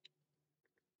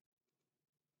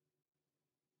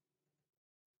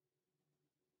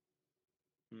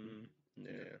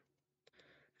 Yeah.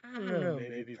 I don't know,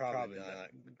 maybe probably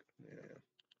not. Yeah.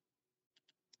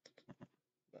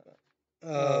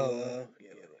 Well,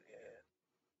 give it a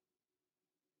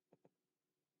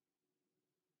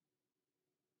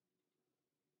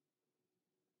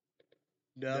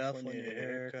definitely need a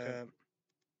haircut.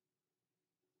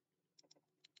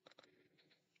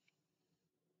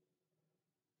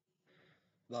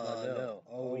 No.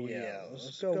 Oh yeah,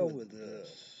 let's go with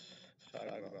this. Let's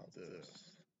talk about this.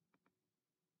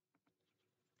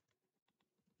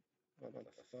 What the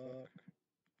fuck?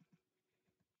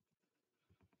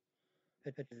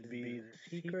 It would be the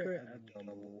secret of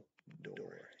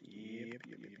Dumbledore. Yep.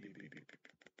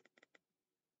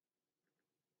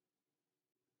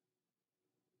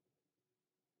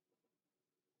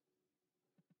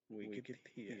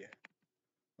 Wikipedia.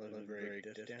 Let's break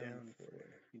this down for you.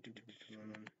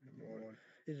 Number one.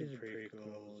 These are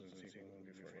prequels and sequels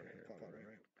before Harry Potter,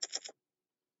 right?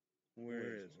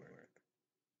 Where is it?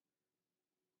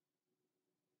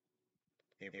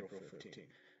 April 15th.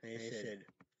 And they said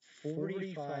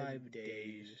 45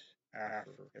 days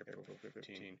after April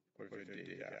 15th, or 50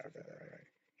 days after that, right?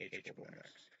 HBO Max.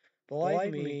 But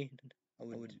like me, I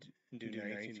would do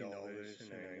 $19.99,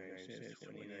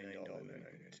 $29.99, or $9.99.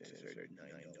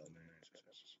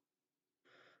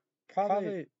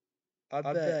 Probably, I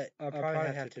bet I'll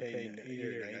probably have to pay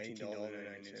either $19.99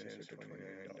 or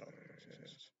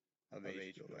 $29.99 of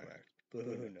HBO Max, but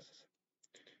who knows?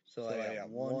 So I got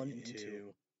 1 and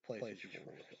 2 PlayStation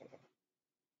 4.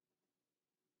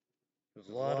 There's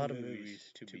a lot of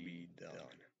movies to be done.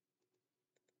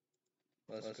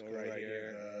 Let's go right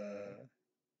here.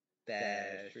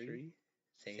 battery,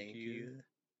 thank you.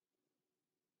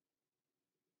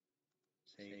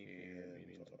 Thank you, that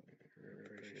means I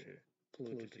appreciate it.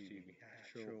 Pluto TV,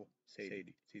 Astral,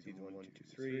 Sadie, season 1, 2,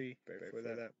 3, better for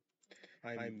that.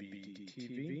 I'm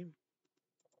BTTV,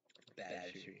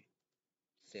 battery,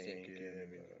 thank you, that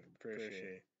means I appreciate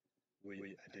it. I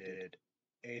did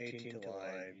 18 to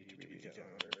live,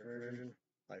 YouTube version,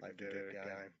 like a dirt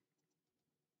guy.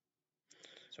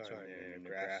 Sorry, man,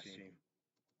 grassy.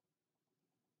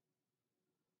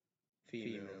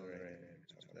 Female, right?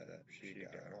 That she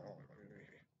got it wrong.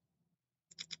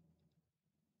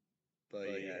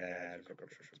 But yeah, it's a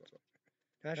couple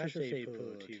of I should say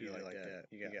Pluto TV like that.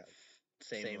 You got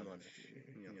same one,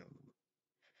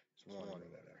 it's one or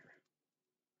whatever.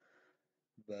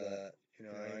 But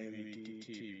IMDb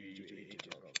TV,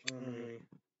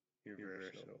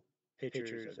 Universal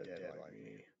Pictures of Dead Like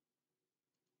Me.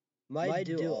 Might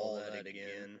do all that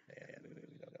again. Yeah,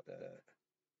 movies up that.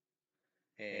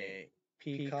 And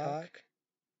Peacock,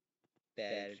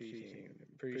 bad feeling,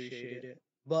 appreciate it.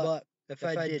 But if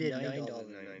I did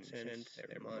 $9.09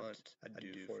 every month, I'd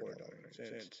do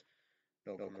 $4.09.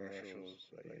 No commercials,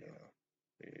 but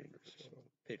Universal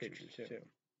Pictures too.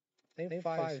 I think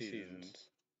 5 seasons.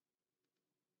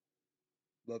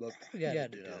 But probably gotta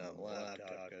do it on the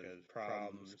laptop because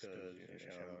problems, because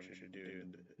Sean should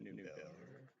do the new bill.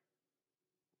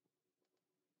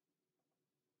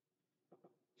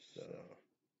 So,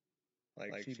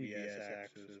 like CBS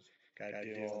Access, gotta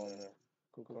do all the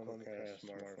Google Chromecast,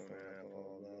 smartphone app,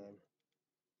 all that.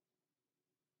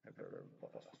 I've heard of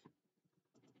Plus.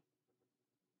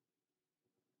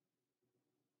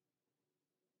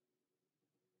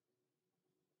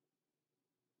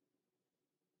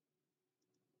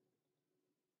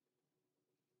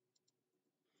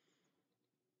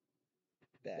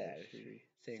 Battery,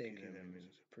 thinking them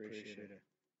is appreciated.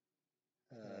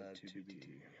 To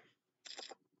be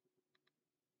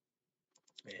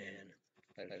and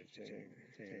I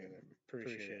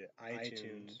appreciate it.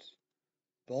 iTunes,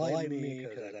 blind me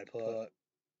because I put a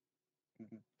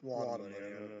lot of money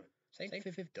on it. I think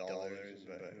 $50,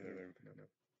 but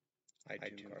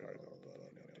iTunes card all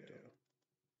too.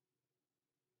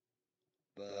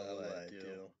 But what I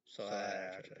do, so I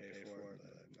actually pay for it,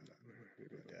 but I'm not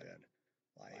good with that.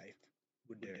 Life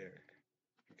with Derek.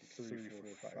 3,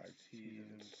 4, 5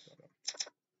 seasons. So.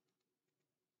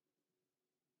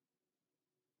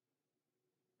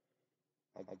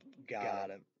 Got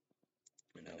it.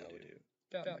 And I would do.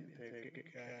 That might be a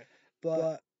good guy.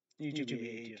 But YouTube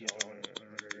Editon on a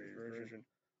version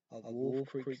of Wolf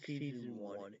Creek season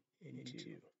 1 and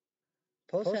 2.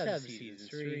 Post have season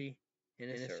 3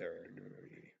 and a third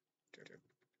movie.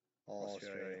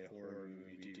 Australia horror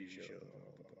movie TV show.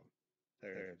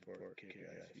 Third report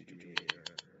kick-ass YouTube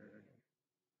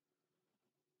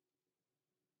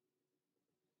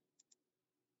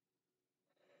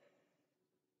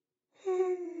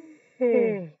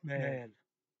Oh, man.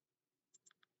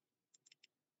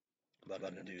 But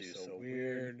I'm gonna do so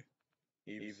weird.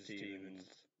 Eve Stevens,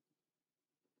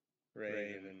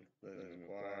 Raven, Liz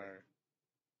McGuire.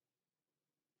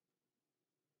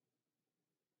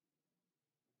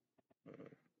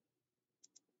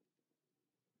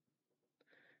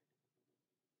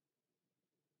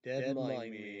 Dead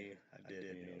Like Me, I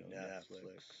did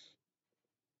Netflix.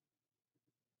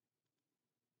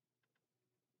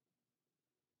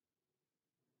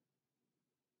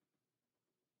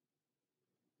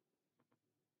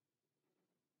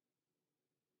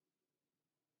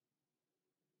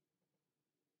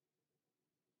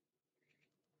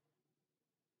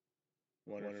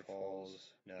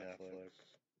 Waterfalls, Netflix.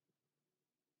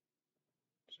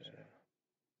 So.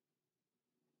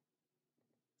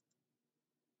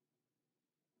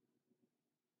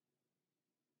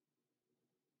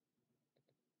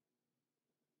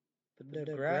 But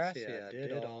Degrassi, I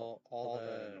did all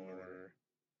that in order.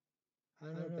 I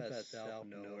don't know about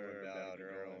Self-Nowhere about a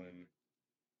girl in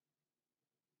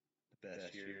the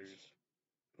best years.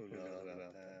 Who knows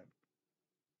about that?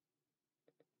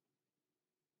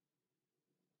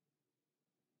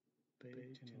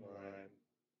 Baiting Line.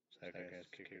 Second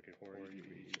Kick-Ass for you.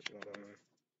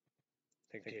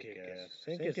 I think Kick-Ass. I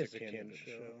think it's a Canada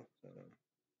show. So.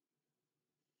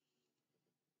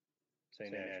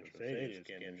 St. Natural Sadie is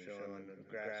Canada show and the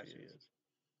Degrassi is.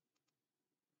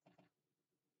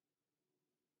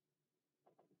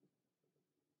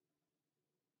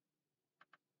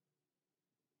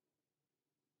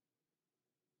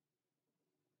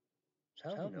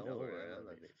 Self-Nowhere, I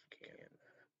love it for Canada.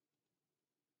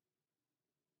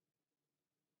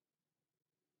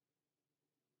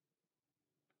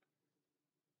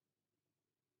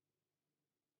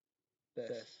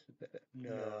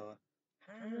 No,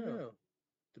 I don't know.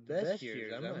 The best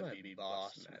years, I might be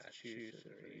Boston, Massachusetts,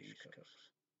 or East Coast.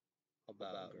 How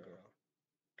about girl?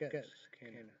 Guess,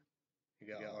 kinda. You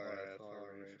got RF, RA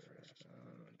first.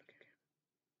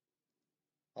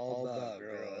 All about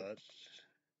girl. That's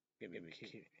give me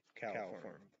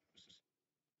California.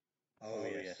 Oh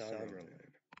yeah, Summerlin.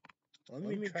 Let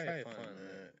me try to find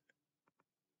that.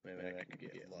 Maybe I can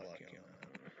get lucky on that.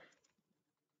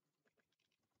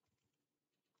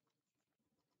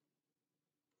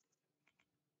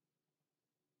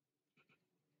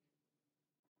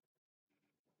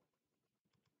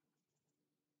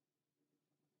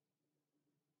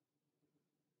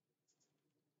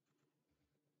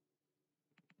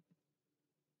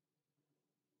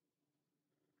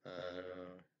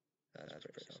 That's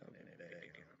pretty something big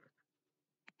on it.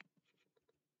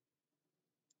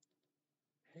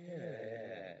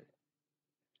 Yeah,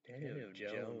 Daniel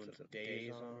Jones of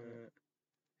Days on it.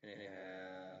 And it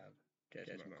had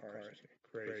Jesse McCarthy.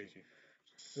 Crazy.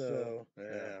 So,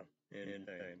 yeah,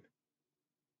 insane.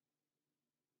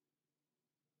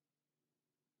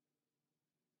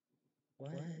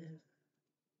 What?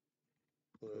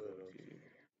 Little T.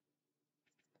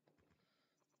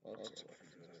 Let's look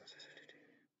for this.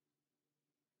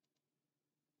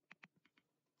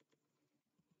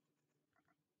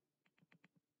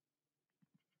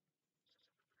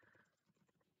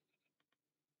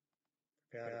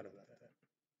 Forgot about that.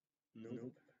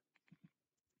 Nope.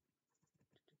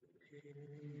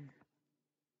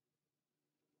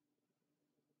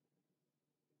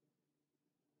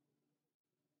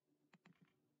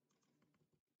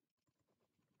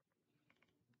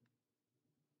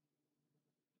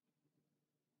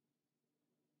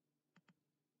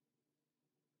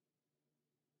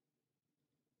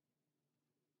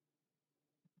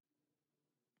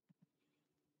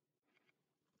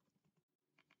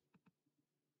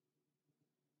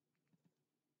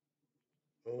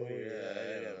 Oh yeah,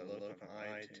 I gotta look on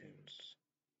iTunes.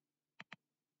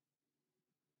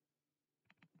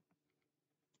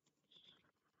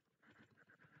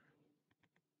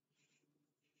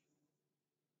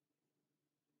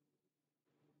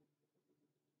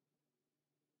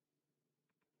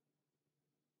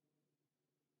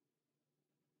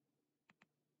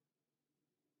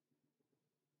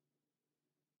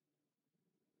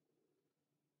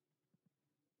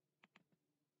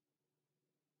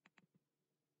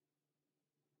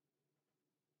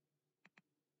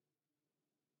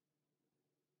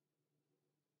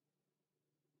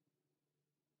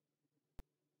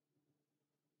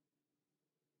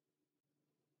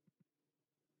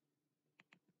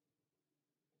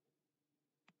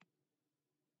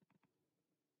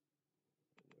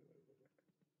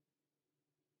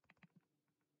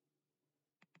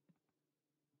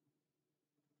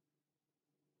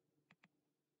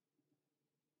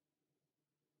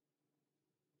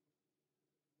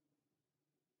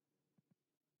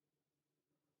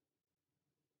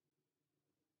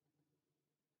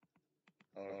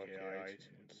 Okay,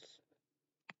 iTunes.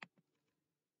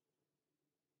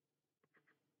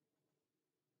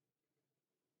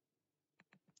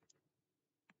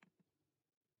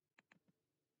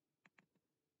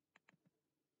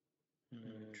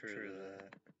 True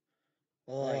that.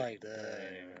 Like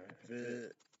that, if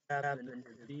it happened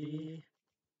to be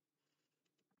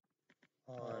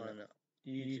on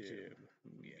YouTube,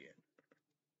 yeah.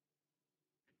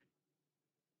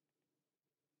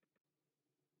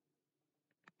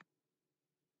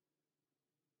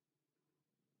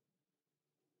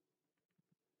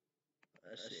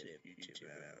 Let's see if YouTube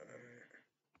had it on there.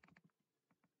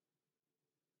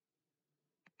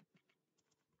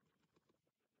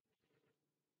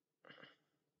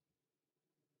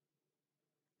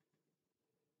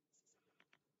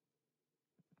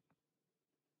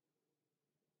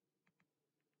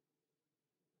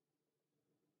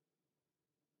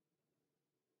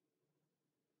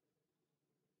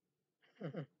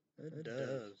 It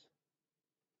does.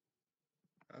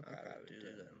 I gotta do that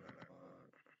in my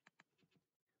font.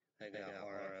 I got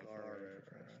RFR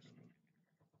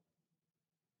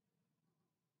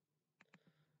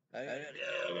I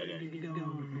gotta get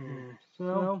going here.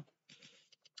 So,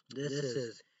 this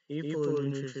is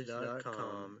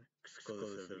EflowNutrients.com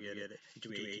exclusive. Get it?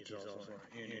 HB18 is also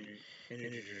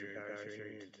integer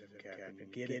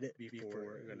Get it before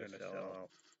we're gonna sell out.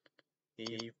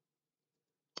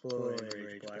 Eflow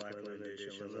Enrage Black Lemon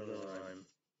Edition Lemon Lime.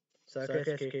 Suck ass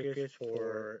kick ass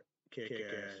for kick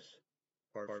ass.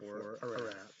 Part 4 a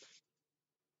wrap.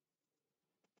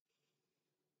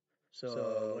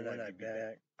 So when I be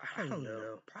back, I don't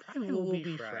know. Probably will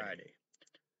be Friday.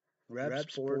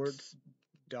 Rep Sports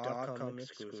 .com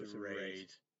exclusive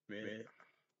raids,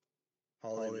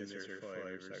 holiday mystery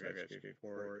flavors like ice cream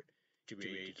port, to be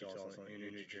each also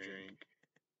energy drink,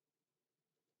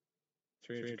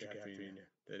 300 caffeine,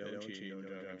 they don't cheat, no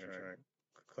drug contract,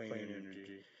 clean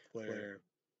energy, flare.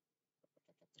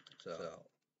 So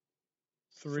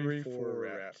 3-4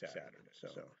 wrap Saturday. So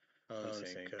I'm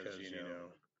saying because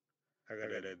I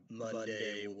got a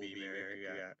Monday will be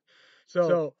America.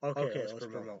 So okay, let's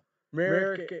promote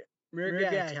America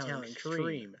Town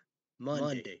Extreme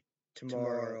Monday.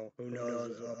 Tomorrow, who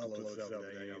knows, uploads up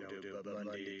that, but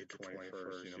Monday the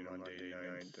 21st, Monday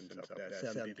 9th and stuff, that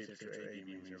 7 p.m. to 8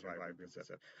 p.m. survivor and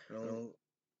stuff.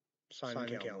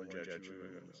 Simon Cowell judge who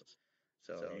knows.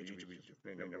 So, YouTube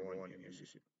is number one in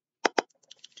UCC.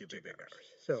 2 big hours.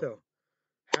 So,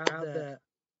 have that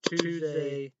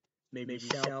Tuesday, maybe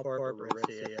South Park or Red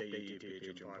State Update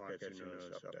YouTube podcast, who knows,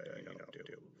 stuff that,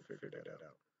 we'll figure that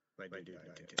out. Might do 9-10.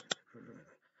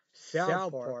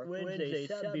 South Park, Wednesday,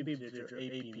 7 p.m. to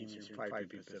 8 p.m. Eastern, 5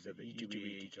 p.m. Pacific,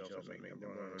 EGB, also make number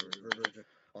one version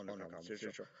on the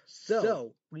conversation.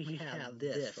 So, we have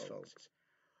this, folks.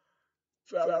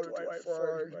 February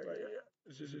 1st,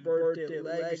 this is Birthday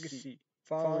Legacy.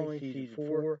 Following season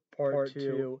 4, part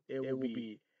 2, it will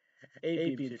be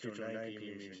 8 p.m. Central, 9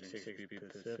 p.m. Eastern, 6 p.m.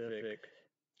 Pacific,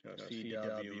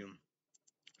 CW.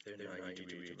 They're not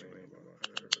EGB,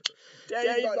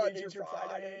 Daddy Buddies are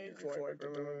Friday,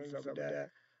 something like that.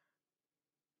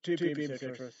 2 p.m.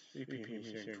 Central, 3 p.m.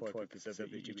 Eastern, 12 p.m. Pacific,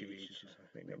 EGB,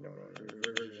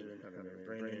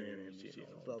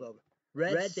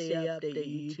 Red State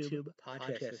Update YouTube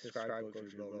podcast. Subscribe, go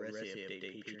to Red State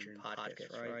Update Patreon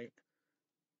podcast, right?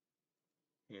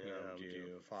 Do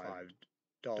 $5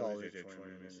 every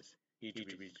 20 minutes.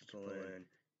 YouTube to pull in.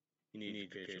 You need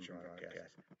Patreon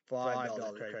broadcast.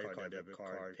 $5 credit card, debit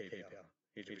card, PayPal.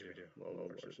 YouTube do. Well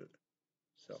worth it.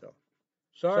 So,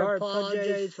 sorry,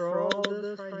 apologize for all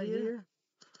this right here.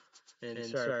 And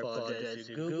sorry, apologize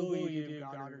to Google, YouTube,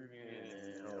 Goddard,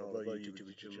 and all the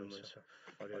YouTube channels.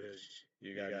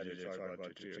 You gotta do sorry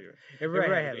about it too.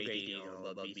 Everybody have a great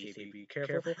day. Be safe, be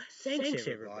careful. Thanks,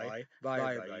 everybody. Bye,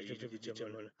 bye.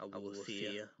 I will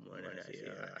see you when I see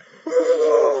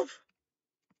you.